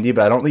you 90,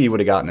 but I don't think you would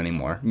have gotten any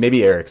more.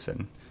 Maybe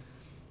Eriksen.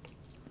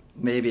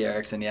 Maybe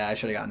Eriksen. Yeah, I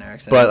should have gotten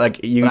Eriksen. But like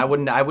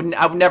I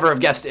would never have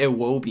guessed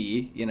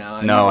Iwobi. You know.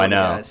 I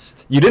know.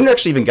 You didn't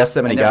actually even guess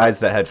that many guys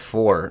that had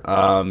 4.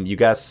 You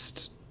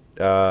guessed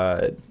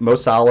Mo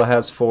Salah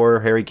has 4,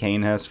 Harry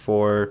Kane has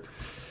 4,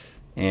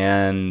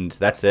 and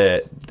that's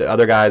it. The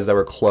other guys that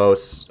were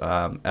close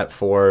at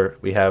 4,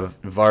 we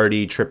have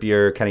Vardy,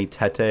 Trippier, Kenny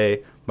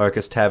Tete,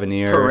 Marcus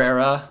Tavernier,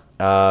 Pereira,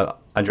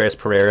 Andreas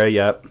Pereira,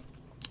 yep,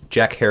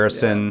 Jack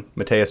Harrison,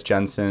 Matthias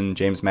Jensen,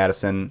 James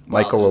Madison,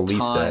 Michael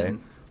Olise,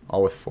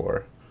 all with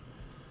 4.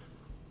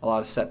 A lot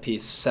of set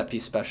piece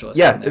specialists.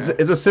 Yeah, in there.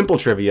 it's a simple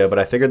trivia, but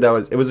I figured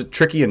it was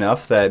tricky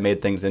enough that it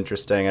made things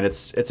interesting, and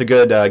it's a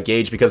good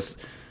gauge because,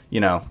 you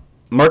know,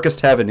 Marcus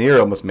Tavernier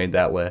almost made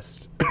that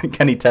list.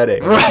 Kenny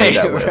Tete made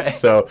that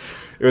list, so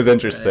it was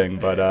interesting.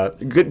 But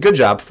good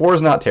job. 4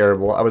 is not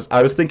terrible.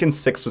 I was thinking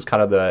 6 was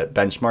kind of the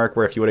benchmark,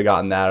 where if you would have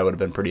gotten that, I would have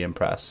been pretty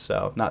impressed.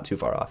 So not too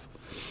far off.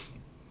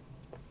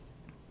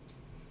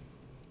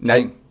 Now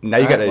you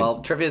got to.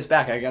 Well, trivia's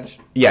back. I got to.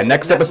 Yeah,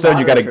 next episode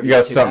you got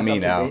to stump me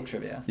now.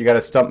 Trivia. You got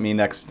to stump me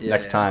next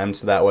time,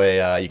 so that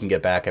way you can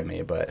get back at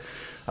me. But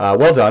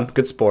well done,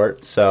 good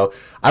sport. So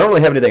I don't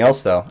really have anything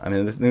else though. I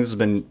mean, this has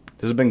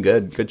been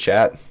good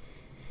chat.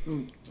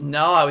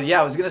 No,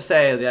 I was gonna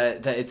say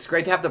that it's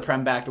great to have the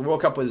Prem back. The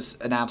World Cup was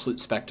an absolute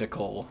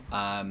spectacle,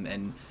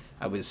 and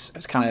I was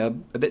kind of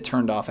a bit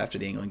turned off after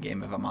the England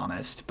game, if I'm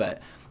honest.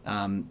 But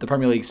The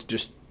Premier League's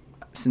just,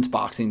 since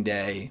Boxing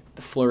Day,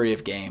 the flurry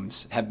of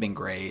games have been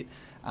great.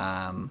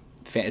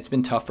 It's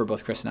been tough for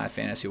both Chris and I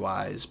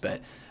fantasy-wise,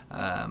 but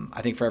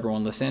I think for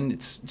everyone listening,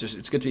 it's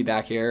good to be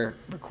back here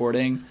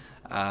recording.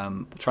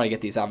 We'll try to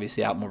get these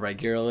obviously out more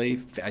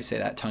regularly. I say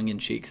that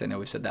tongue-in-cheek because I know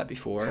we've said that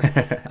before.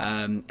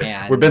 And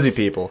we're busy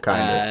people,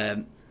 kind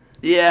of.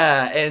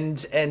 Yeah,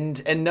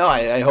 and no,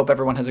 I hope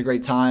everyone has a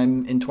great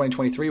time in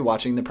 2023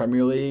 watching the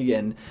Premier League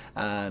and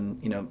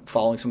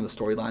following some of the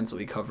storylines that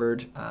we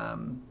covered.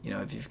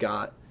 If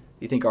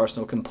you think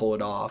Arsenal can pull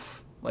it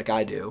off like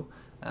I do,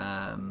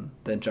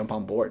 then jump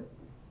on board.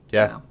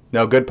 Yeah.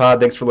 No, good pod.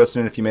 Thanks for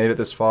listening if you made it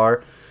this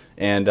far.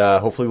 And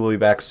hopefully we'll be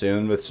back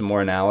soon with some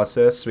more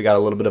analysis. We got a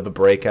little bit of a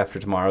break after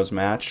tomorrow's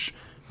match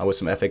with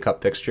some FA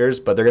Cup fixtures,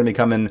 but they're going to be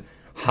coming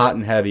hot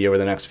and heavy over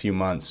the next few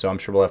months, so I'm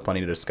sure we'll have plenty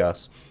to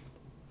discuss.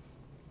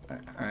 All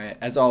right.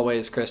 As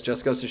always, Chris,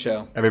 just goes to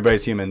show.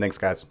 Everybody's human. Thanks,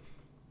 guys.